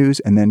watch the news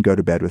and then go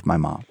to bed with my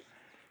mom.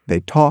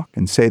 They'd talk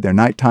and say their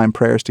nighttime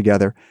prayers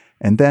together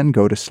and then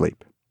go to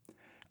sleep.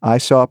 I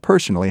saw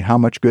personally how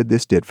much good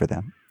this did for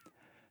them.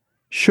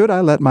 Should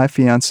I let my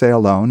fiancé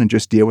alone and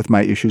just deal with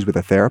my issues with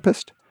a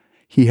therapist?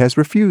 He has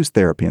refused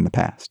therapy in the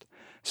past,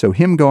 so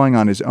him going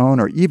on his own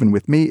or even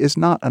with me is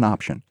not an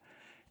option.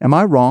 Am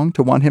I wrong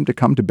to want him to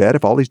come to bed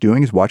if all he's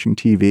doing is watching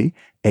TV,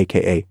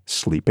 aka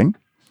sleeping?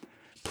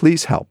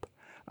 Please help.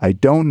 I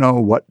don't know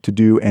what to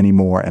do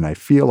anymore, and I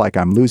feel like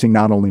I'm losing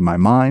not only my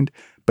mind,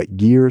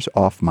 but years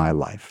off my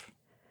life.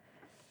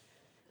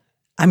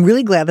 I'm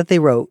really glad that they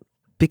wrote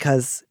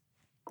because,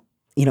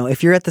 you know,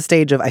 if you're at the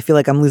stage of I feel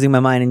like I'm losing my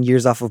mind and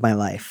years off of my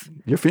life.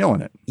 You're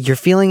feeling it. You're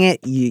feeling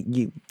it.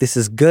 This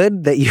is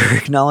good that you're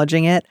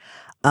acknowledging it.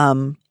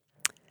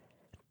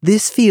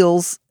 This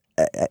feels,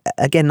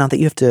 again, not that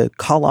you have to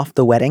call off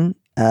the wedding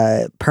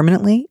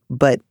permanently,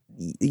 but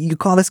you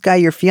call this guy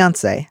your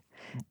fiance,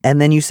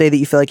 and then you say that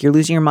you feel like you're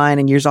losing your mind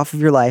and years off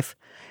of your life.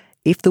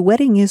 If the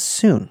wedding is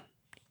soon,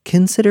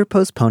 consider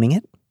postponing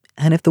it.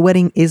 And if the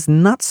wedding is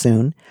not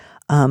soon,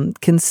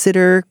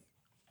 consider,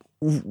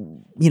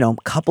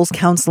 couples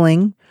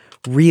counseling,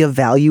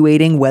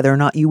 reevaluating whether or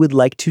not you would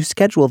like to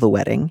schedule the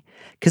wedding.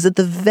 Because at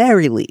the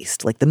very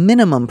least, like the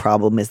minimum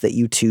problem is that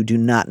you two do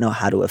not know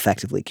how to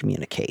effectively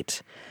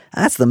communicate.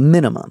 That's the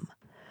minimum.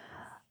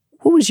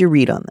 What was your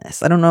read on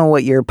this? I don't know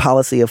what your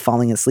policy of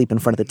falling asleep in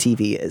front of the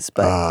TV is,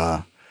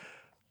 but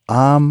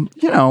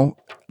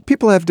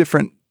people have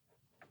different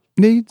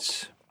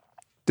needs,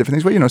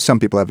 different things. Well, some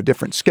people have a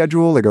different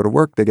schedule. They go to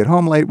work, they get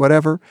home late,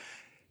 whatever.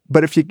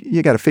 But if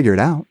you got to figure it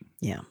out.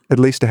 Yeah. At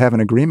least to have an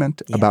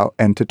agreement about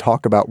and to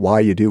talk about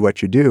why you do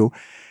what you do.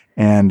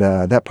 And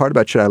that part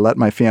about should I let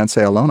my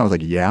fiancé alone? I was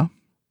like, yeah.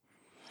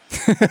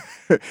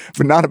 But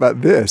not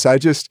about this.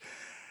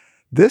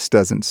 This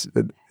doesn't,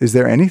 is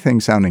there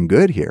anything sounding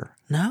good here?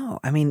 No.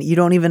 I mean, you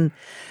don't even,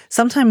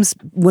 sometimes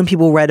when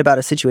people write about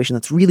a situation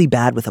that's really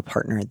bad with a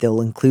partner,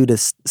 they'll include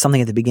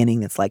something at the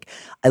beginning that's like,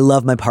 I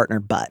love my partner,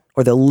 but,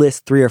 or they'll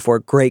list 3 or 4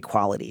 great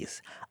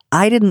qualities.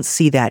 I didn't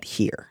see that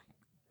here.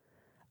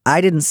 I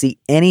didn't see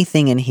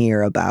anything in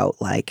here about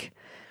like,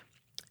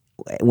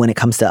 when it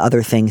comes to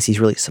other things, he's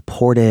really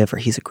supportive or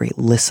he's a great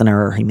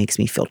listener or he makes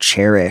me feel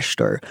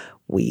cherished or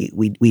we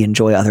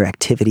enjoy other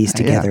activities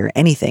together,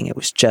 anything. It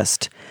was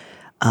just,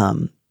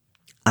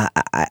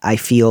 I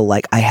feel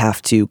like I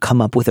have to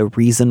come up with a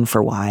reason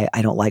for why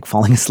I don't like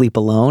falling asleep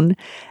alone.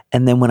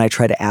 And then when I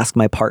try to ask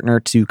my partner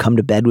to come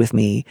to bed with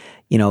me,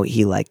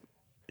 he like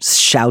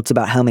shouts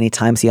about how many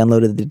times he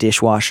unloaded the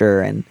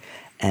dishwasher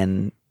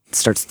and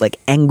starts like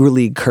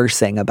angrily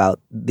cursing about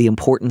the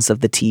importance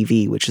of the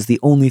TV, which is the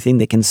only thing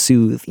that can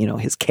soothe,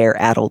 his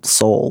care-addled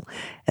soul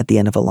at the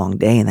end of a long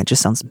day. And that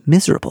just sounds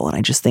miserable. And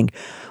I just think,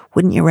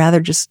 wouldn't you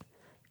rather just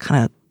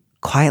kind of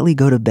quietly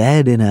go to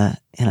bed in a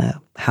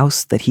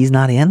house that he's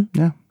not in?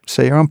 Yeah.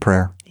 Say your own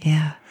prayer.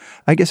 Yeah.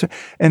 I guess.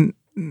 And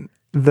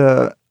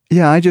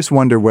I just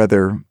wonder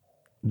whether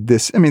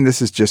this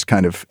is just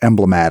kind of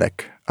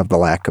emblematic of the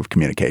lack of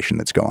communication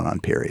that's going on,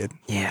 period.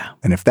 Yeah.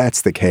 And if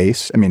that's the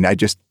case,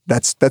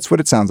 that's what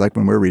it sounds like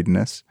when we're reading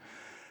this.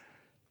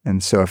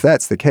 And so if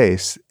that's the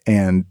case,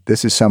 and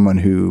this is someone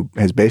who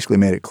has basically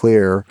made it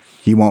clear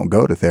he won't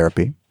go to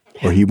therapy.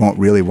 or he won't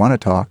really want to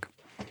talk.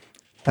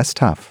 That's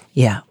tough.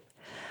 Yeah.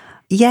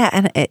 Yeah.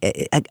 And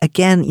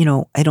again,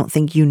 I don't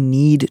think you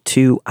need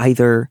to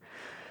either.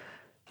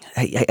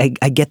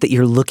 I get that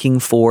you're looking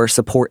for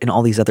support in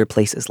all these other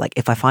places. Like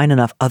if I find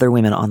enough other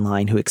women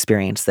online who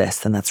experience this,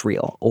 then that's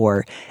real.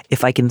 Or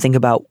if I can think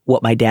about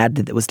what my dad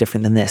did that was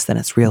different than this, then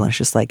it's real. And it's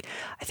just like,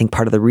 I think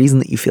part of the reason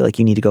that you feel like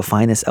you need to go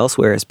find this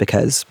elsewhere is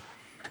because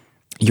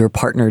your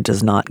partner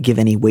does not give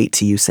any weight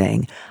to you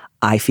saying,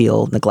 I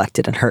feel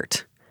neglected and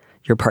hurt.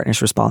 Your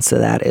partner's response to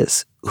that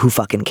is, who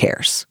fucking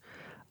cares?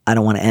 I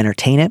don't want to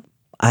entertain it.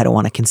 I don't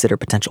want to consider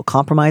potential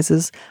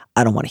compromises.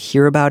 I don't want to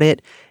hear about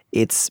it.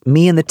 It's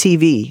me and the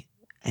TV,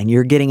 and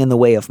you're getting in the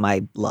way of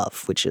my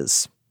love, which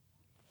is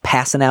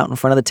passing out in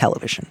front of the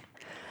television.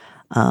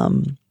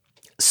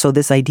 So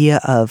this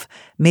idea of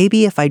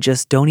maybe if I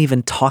just don't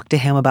even talk to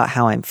him about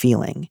how I'm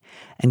feeling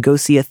and go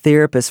see a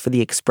therapist for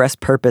the express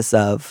purpose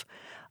of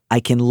I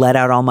can let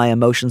out all my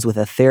emotions with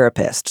a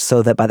therapist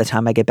so that by the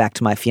time I get back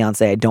to my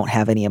fiance, I don't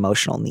have any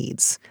emotional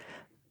needs.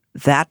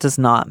 That does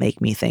not make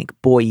me think,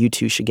 boy, you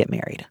two should get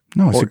married.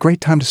 No, it's a great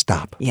time to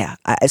stop. Yeah.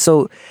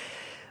 So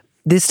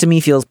this to me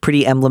feels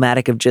pretty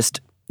emblematic of just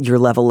your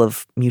level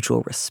of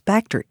mutual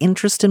respect or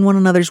interest in one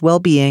another's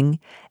well-being.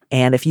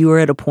 And if you are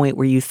at a point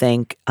where you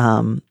think,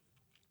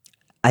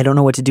 I don't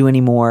know what to do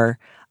anymore,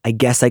 I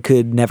guess I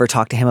could never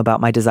talk to him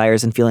about my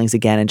desires and feelings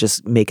again and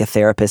just make a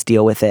therapist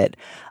deal with it.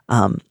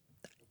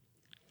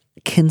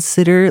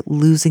 Consider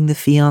losing the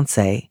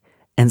fiance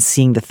and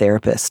seeing the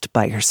therapist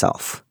by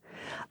yourself.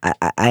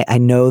 I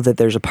know that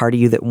there's a part of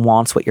you that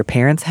wants what your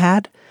parents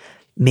had.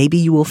 Maybe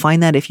you will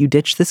find that if you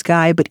ditch this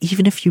guy, but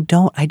even if you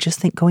don't, I just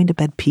think going to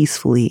bed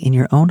peacefully in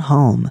your own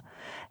home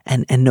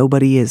and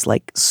nobody is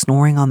like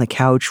snoring on the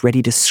couch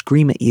ready to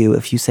scream at you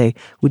if you say,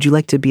 would you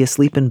like to be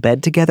asleep in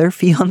bed together,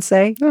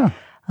 fiance? Yeah.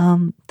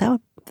 That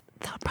would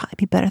probably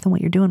be better than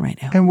what you're doing right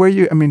now.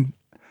 And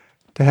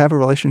to have a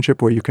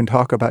relationship where you can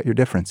talk about your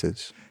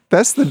differences.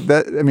 That's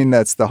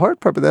the hard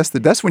part,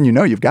 but that's when you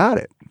know you've got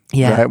it.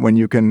 Yeah. Right? When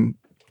you can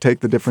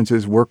take the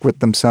differences, work with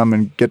them some,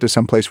 and get to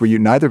some place where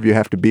neither of you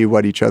have to be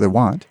what each other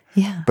want.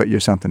 Yeah. But you're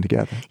something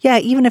together. Yeah,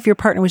 even if your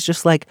partner was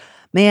just like,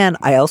 man,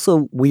 I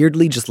also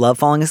weirdly just love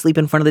falling asleep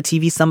in front of the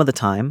TV some of the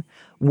time.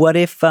 What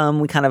if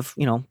we kind of,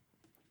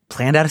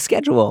 planned out a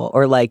schedule?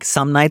 Or like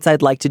some nights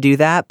I'd like to do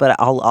that, but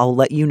I'll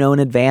let you know in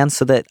advance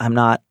so that I'm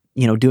not,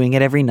 doing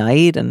it every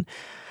night. And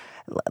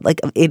like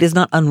it is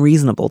not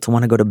unreasonable to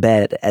want to go to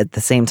bed at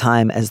the same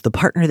time as the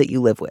partner that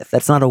you live with.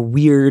 That's not a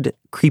weird,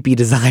 creepy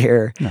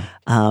desire.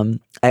 No.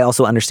 I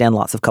also understand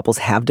lots of couples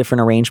have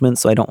different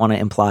arrangements, so I don't want to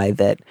imply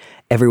that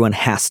everyone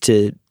has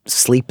to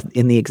sleep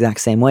in the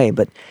exact same way.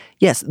 But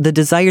yes, the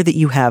desire that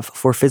you have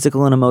for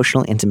physical and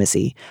emotional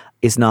intimacy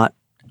is not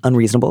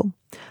unreasonable.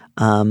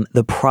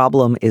 The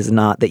problem is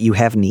not that you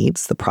have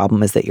needs. The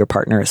problem is that your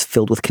partner is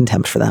filled with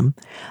contempt for them.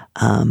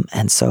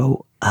 And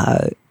so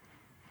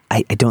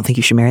I don't think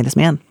you should marry this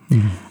man.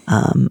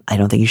 I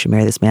don't think you should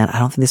marry this man. I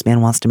don't think this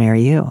man wants to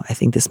marry you. I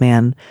think this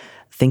man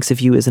thinks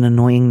of you as an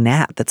annoying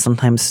gnat that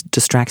sometimes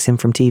distracts him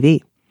from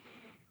TV.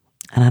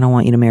 And I don't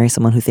want you to marry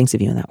someone who thinks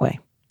of you in that way.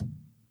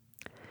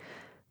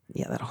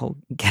 Yeah, that whole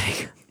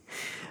getting...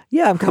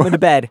 Yeah, I'm coming to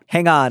bed.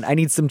 Hang on, I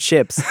need some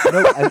chips.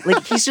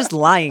 He's just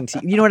lying to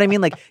you. You know what I mean?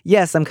 Like,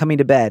 yes, I'm coming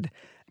to bed.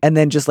 And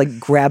then just like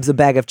grabs a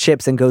bag of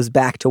chips and goes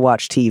back to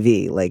watch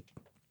TV. Like,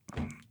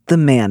 the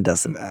man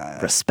doesn't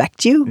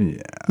respect you.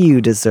 Yeah.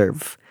 You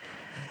deserve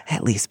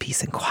at least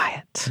peace and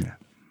quiet. Yeah.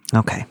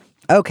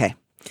 Okay.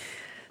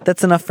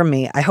 That's enough from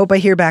me. I hope I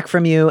hear back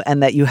from you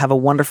and that you have a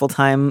wonderful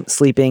time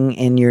sleeping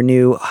in your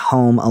new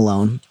home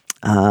alone.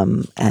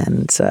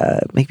 And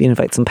maybe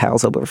invite some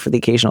pals over for the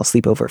occasional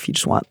sleepover if you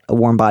just want a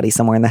warm body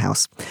somewhere in the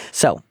house.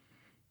 So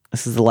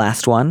this is the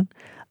last one.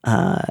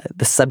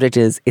 The subject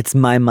is, it's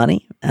my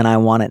money and I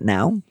want it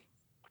now.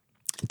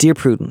 Dear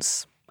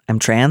Prudence, I'm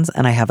trans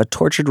and I have a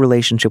tortured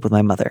relationship with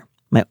my mother,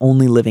 my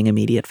only living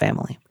immediate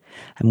family.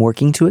 I'm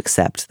working to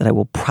accept that I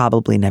will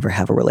probably never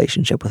have a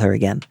relationship with her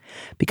again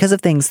because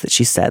of things that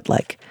she said,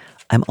 like,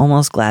 I'm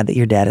almost glad that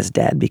your dad is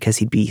dead because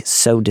he'd be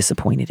so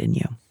disappointed in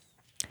you.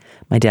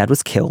 My dad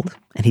was killed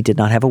and he did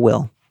not have a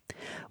will.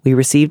 We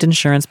received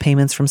insurance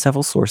payments from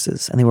several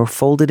sources and they were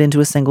folded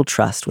into a single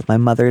trust with my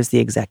mother as the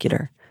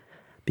executor.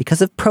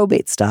 Because of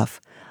probate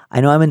stuff,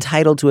 I know I'm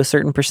entitled to a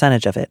certain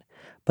percentage of it,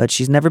 but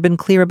she's never been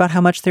clear about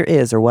how much there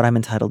is or what I'm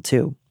entitled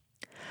to.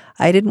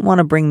 I didn't want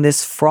to bring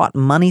this fraught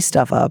money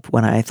stuff up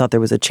when I thought there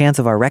was a chance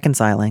of our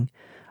reconciling,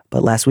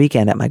 but last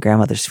weekend at my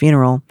grandmother's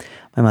funeral,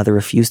 my mother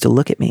refused to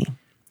look at me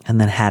and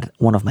then had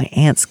one of my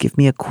aunts give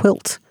me a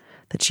quilt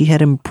that she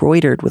had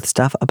embroidered with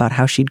stuff about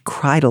how she'd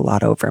cried a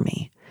lot over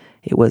me.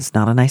 It was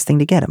not a nice thing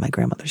to get at my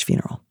grandmother's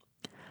funeral.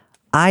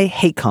 I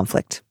hate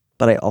conflict,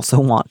 but I also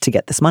want to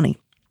get this money.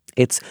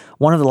 It's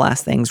one of the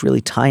last things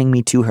really tying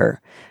me to her,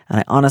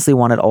 and I honestly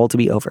want it all to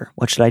be over.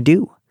 What should I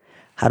do?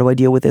 How do I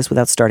deal with this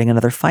without starting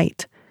another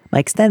fight? My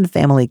extended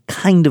family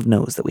kind of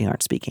knows that we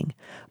aren't speaking,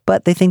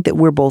 but they think that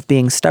we're both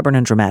being stubborn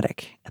and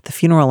dramatic. At the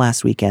funeral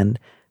last weekend,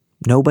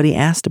 nobody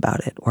asked about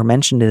it or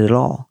mentioned it at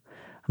all.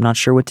 I'm not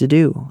sure what to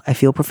do. I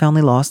feel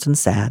profoundly lost and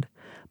sad.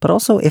 But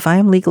also, if I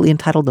am legally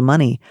entitled to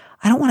money,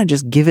 I don't want to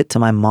just give it to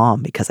my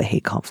mom because I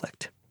hate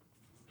conflict.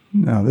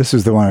 No, this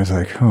is the one I was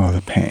like, oh,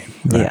 the pain.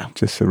 Right? Yeah.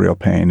 Just the real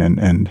pain.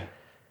 And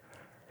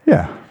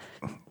yeah,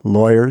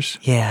 lawyers.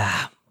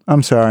 Yeah.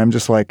 I'm sorry. I'm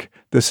just like,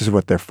 this is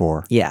what they're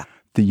for. Yeah.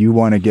 That you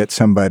want to get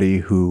somebody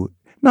who,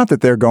 not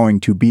that they're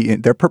going to be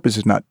in, their purpose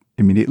is not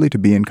immediately to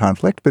be in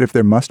conflict, but if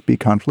there must be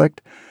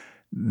conflict,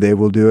 they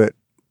will do it.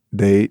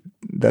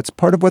 That's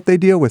part of what they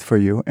deal with for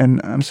you.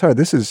 And I'm sorry,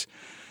 this is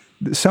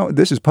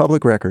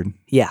public record.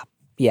 Yeah.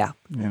 Yeah.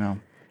 You know.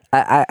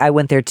 I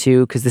went there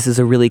too because this is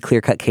a really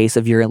clear-cut case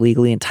of you're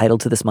illegally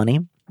entitled to this money.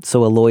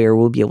 So a lawyer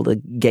will be able to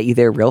get you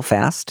there real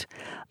fast.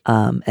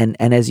 And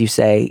as you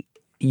say,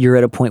 you're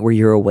at a point where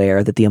you're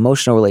aware that the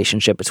emotional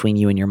relationship between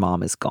you and your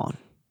mom is gone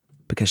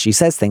because she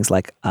says things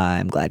like,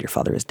 I'm glad your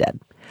father is dead.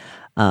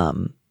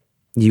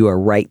 You are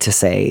right to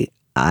say,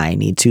 I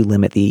need to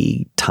limit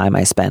the time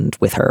I spend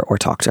with her or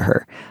talk to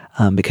her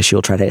because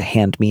she'll try to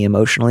hand me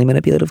emotionally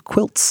manipulative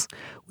quilts,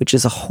 which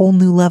is a whole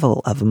new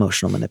level of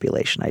emotional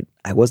manipulation.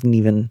 That wasn't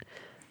even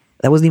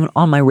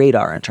on my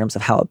radar in terms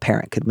of how a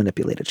parent could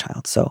manipulate a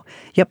child. So,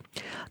 yep,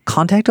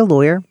 contact a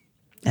lawyer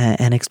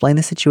and explain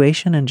the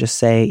situation and just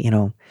say, you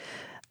know,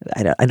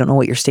 I don't know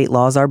what your state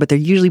laws are, but they're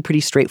usually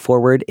pretty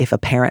straightforward. If a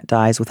parent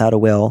dies without a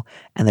will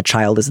and the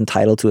child is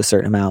entitled to a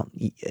certain amount,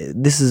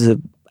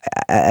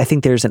 I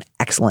think there's an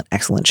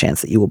excellent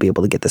chance that you will be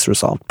able to get this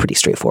resolved pretty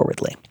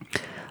straightforwardly.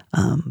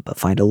 But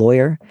find a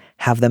lawyer,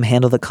 have them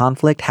handle the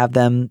conflict, have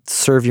them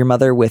serve your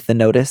mother with the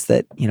notice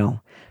that, you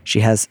know, she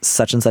has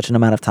such and such an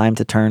amount of time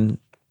to turn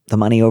the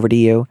money over to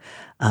you,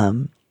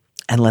 and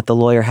let the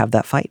lawyer have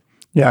that fight.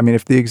 Yeah, I mean,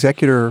 if the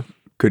executor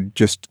could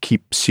just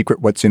keep secret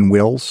what's in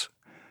wills,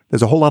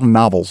 there's a whole lot of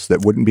novels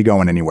that wouldn't be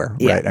going anywhere,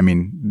 right? I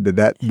mean,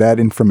 that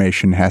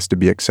information has to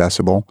be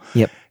accessible.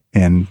 Yep.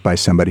 And by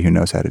somebody who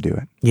knows how to do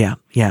it. Yeah,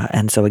 yeah.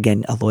 And so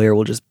again, a lawyer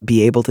will just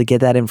be able to get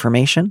that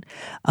information.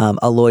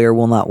 A lawyer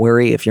will not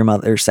worry if your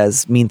mother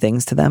says mean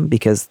things to them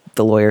because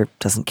the lawyer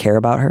doesn't care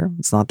about her.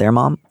 It's not their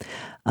mom.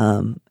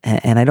 And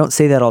I don't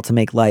say that all to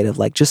make light of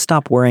like, just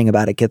stop worrying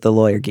about it, get the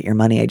lawyer, get your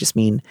money. I just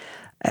mean,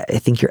 I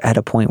think you're at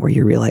a point where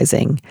you're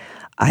realizing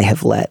I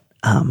have let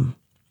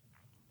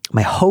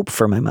my hope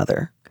for my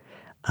mother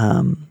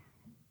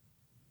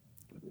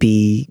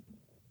be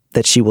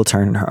that she will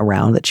turn her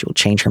around, that she will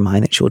change her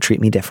mind, that she will treat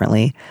me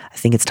differently. I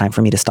think it's time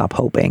for me to stop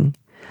hoping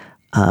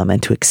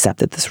and to accept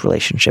that this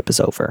relationship is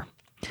over.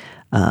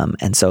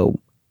 And so,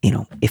 you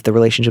know, if the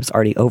relationship's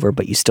already over,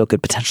 but you still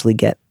could potentially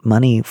get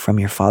money from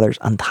your father's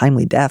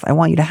untimely death, I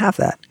want you to have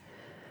that.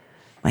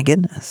 My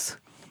goodness.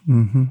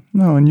 Mm-hmm.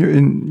 No,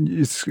 and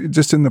it's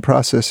just in the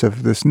process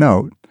of this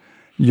note,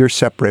 you're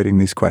separating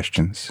these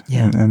questions.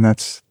 Yeah. And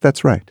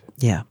that's right.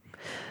 Yeah.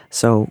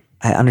 So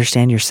I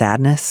understand your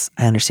sadness.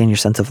 I understand your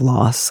sense of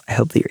loss. I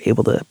hope that you're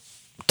able to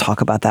talk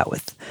about that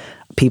with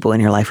people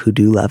in your life who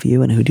do love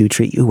you and who do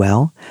treat you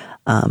well.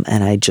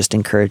 And I just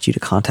encourage you to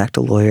contact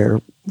a lawyer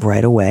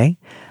right away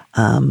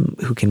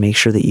who can make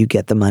sure that you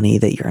get the money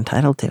that you're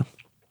entitled to.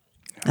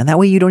 And that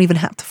way you don't even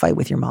have to fight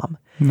with your mom.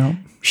 No.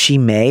 She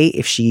may,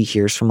 if she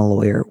hears from a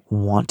lawyer,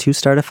 want to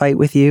start a fight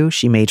with you.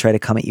 She may try to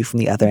come at you from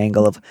the other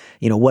angle of,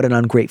 you know, what an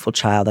ungrateful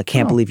child. I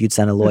can't believe you'd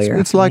send a lawyer.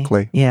 It's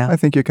likely. Yeah. I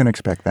think you can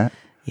expect that.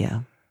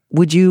 Yeah.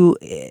 Would you,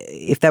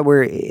 if that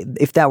were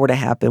to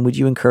happen, would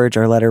you encourage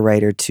our letter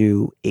writer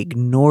to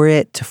ignore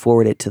it, to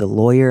forward it to the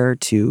lawyer,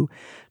 to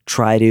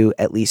try to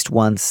at least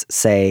once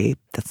say,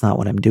 that's not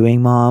what I'm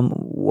doing, Mom?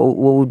 What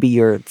would be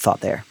your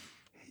thought there?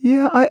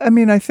 Yeah, I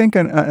mean, I think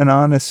an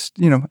honest,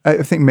 you know,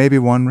 I think maybe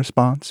one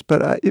response,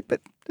 but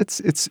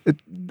it's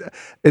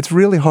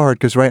really hard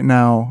because right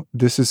now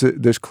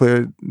there's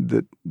clear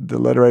that the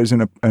letter writer is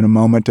in a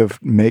moment of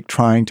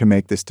trying to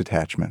make this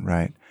detachment,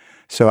 right?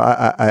 So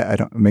I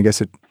mean, I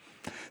guess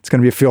it's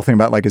going to be a feel thing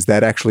about like, is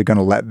that actually going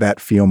to let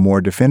that feel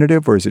more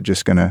definitive, or is it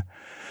just going to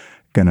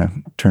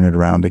turn it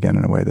around again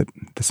in a way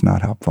that's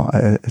not helpful?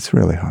 It's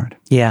really hard.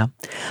 Yeah,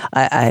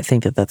 I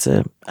think that's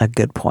a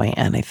good point.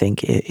 And I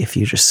think if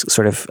you just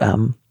sort of,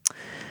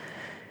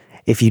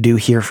 if you do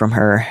hear from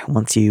her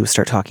once you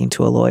start talking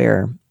to a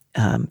lawyer,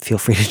 feel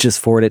free to just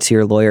forward it to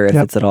your lawyer if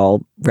it's at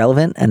all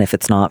relevant. And if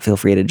it's not, feel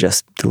free to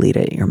just delete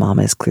it. Your mom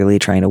is clearly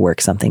trying to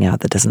work something out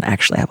that doesn't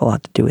actually have a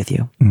lot to do with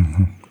you.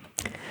 Mm-hmm.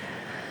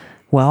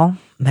 Well,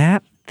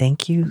 Matt,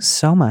 thank you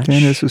so much.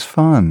 Dan, this was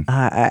fun.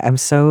 I'm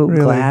so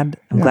glad.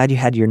 I'm glad you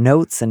had your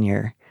notes and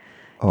your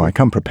I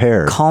come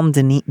prepared. Calm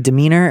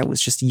demeanor. It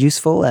was just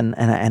useful, and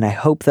I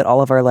hope that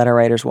all of our letter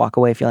writers walk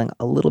away feeling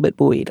a little bit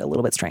buoyed, a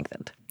little bit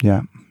strengthened.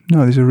 Yeah.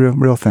 No, these are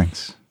real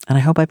things. And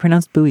I hope I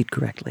pronounced buoyed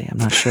correctly. I'm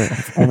not sure.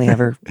 I've only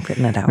ever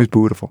written it out. It was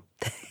beautiful.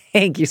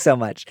 Thank you so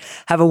much.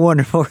 Have a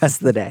wonderful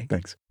rest of the day.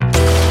 Thanks.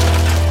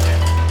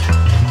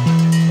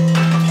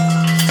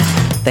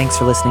 Thanks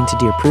for listening to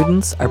Dear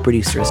Prudence. Our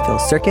producer is Phil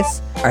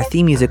Circus. Our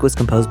theme music was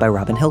composed by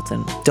Robin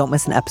Hilton. Don't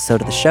miss an episode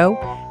of the show.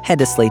 Head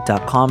to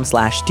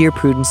slate.com/Dear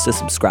Prudence to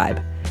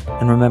subscribe.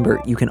 And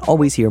remember, you can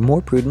always hear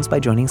more Prudence by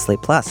joining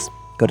Slate Plus.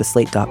 Go to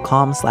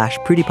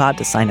slate.com/PrudyPod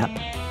to sign up.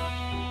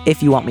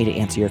 If you want me to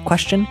answer your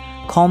question,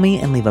 Call me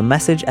and leave a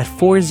message at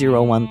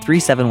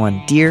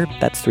 401-371-DEAR,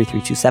 that's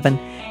 3327,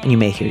 and you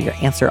may hear your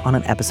answer on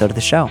an episode of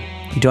the show.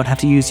 You don't have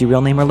to use your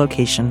real name or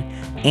location,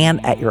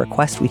 and at your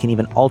request, we can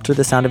even alter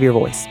the sound of your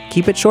voice.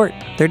 Keep it short,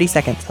 30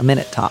 seconds, a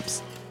minute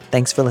tops.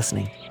 Thanks for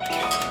listening.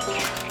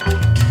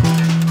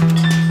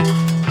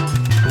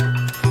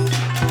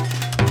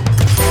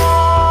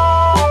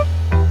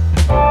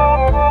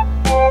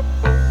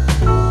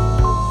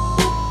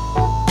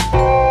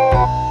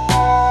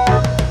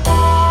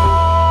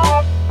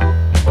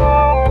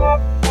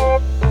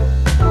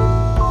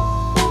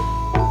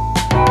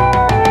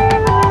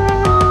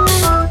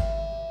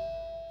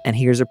 And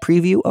here's a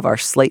preview of our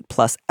Slate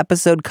Plus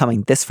episode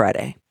coming this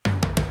Friday.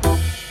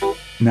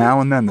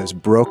 Now and then, there's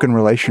broken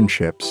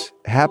relationships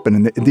happen,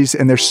 and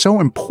they're so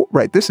important.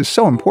 Right, this is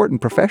so important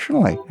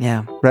professionally.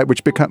 Yeah. Right,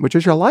 which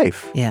is your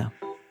life. Yeah.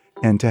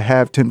 And to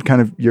have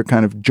you're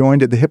kind of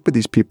joined at the hip with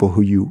these people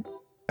who you,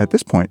 at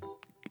this point,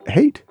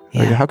 hate.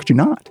 Yeah. Like, how could you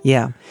not?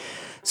 Yeah.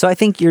 So I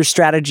think your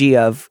strategy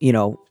of,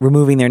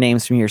 removing their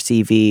names from your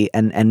CV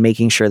and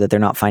making sure that they're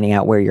not finding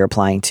out where you're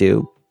applying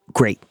to,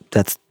 great.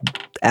 That's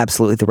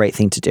absolutely the right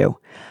thing to do.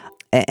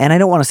 And I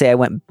don't want to say I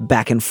went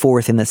back and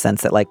forth in the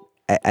sense that, like,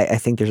 I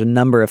think there's a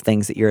number of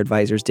things that your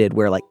advisors did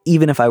where, like,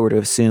 even if I were to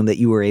assume that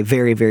you were a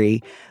very,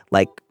 very,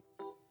 like,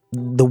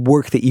 the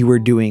work that you were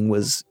doing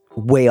was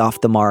way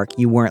off the mark,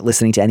 you weren't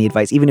listening to any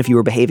advice, even if you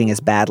were behaving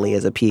as badly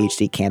as a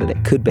PhD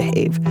candidate could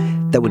behave,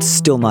 that would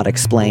still not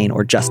explain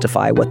or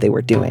justify what they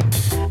were doing.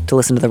 To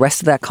listen to the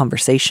rest of that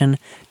conversation,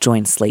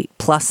 join Slate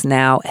Plus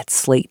now at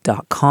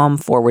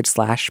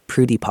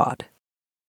slate.com/PrudyPod.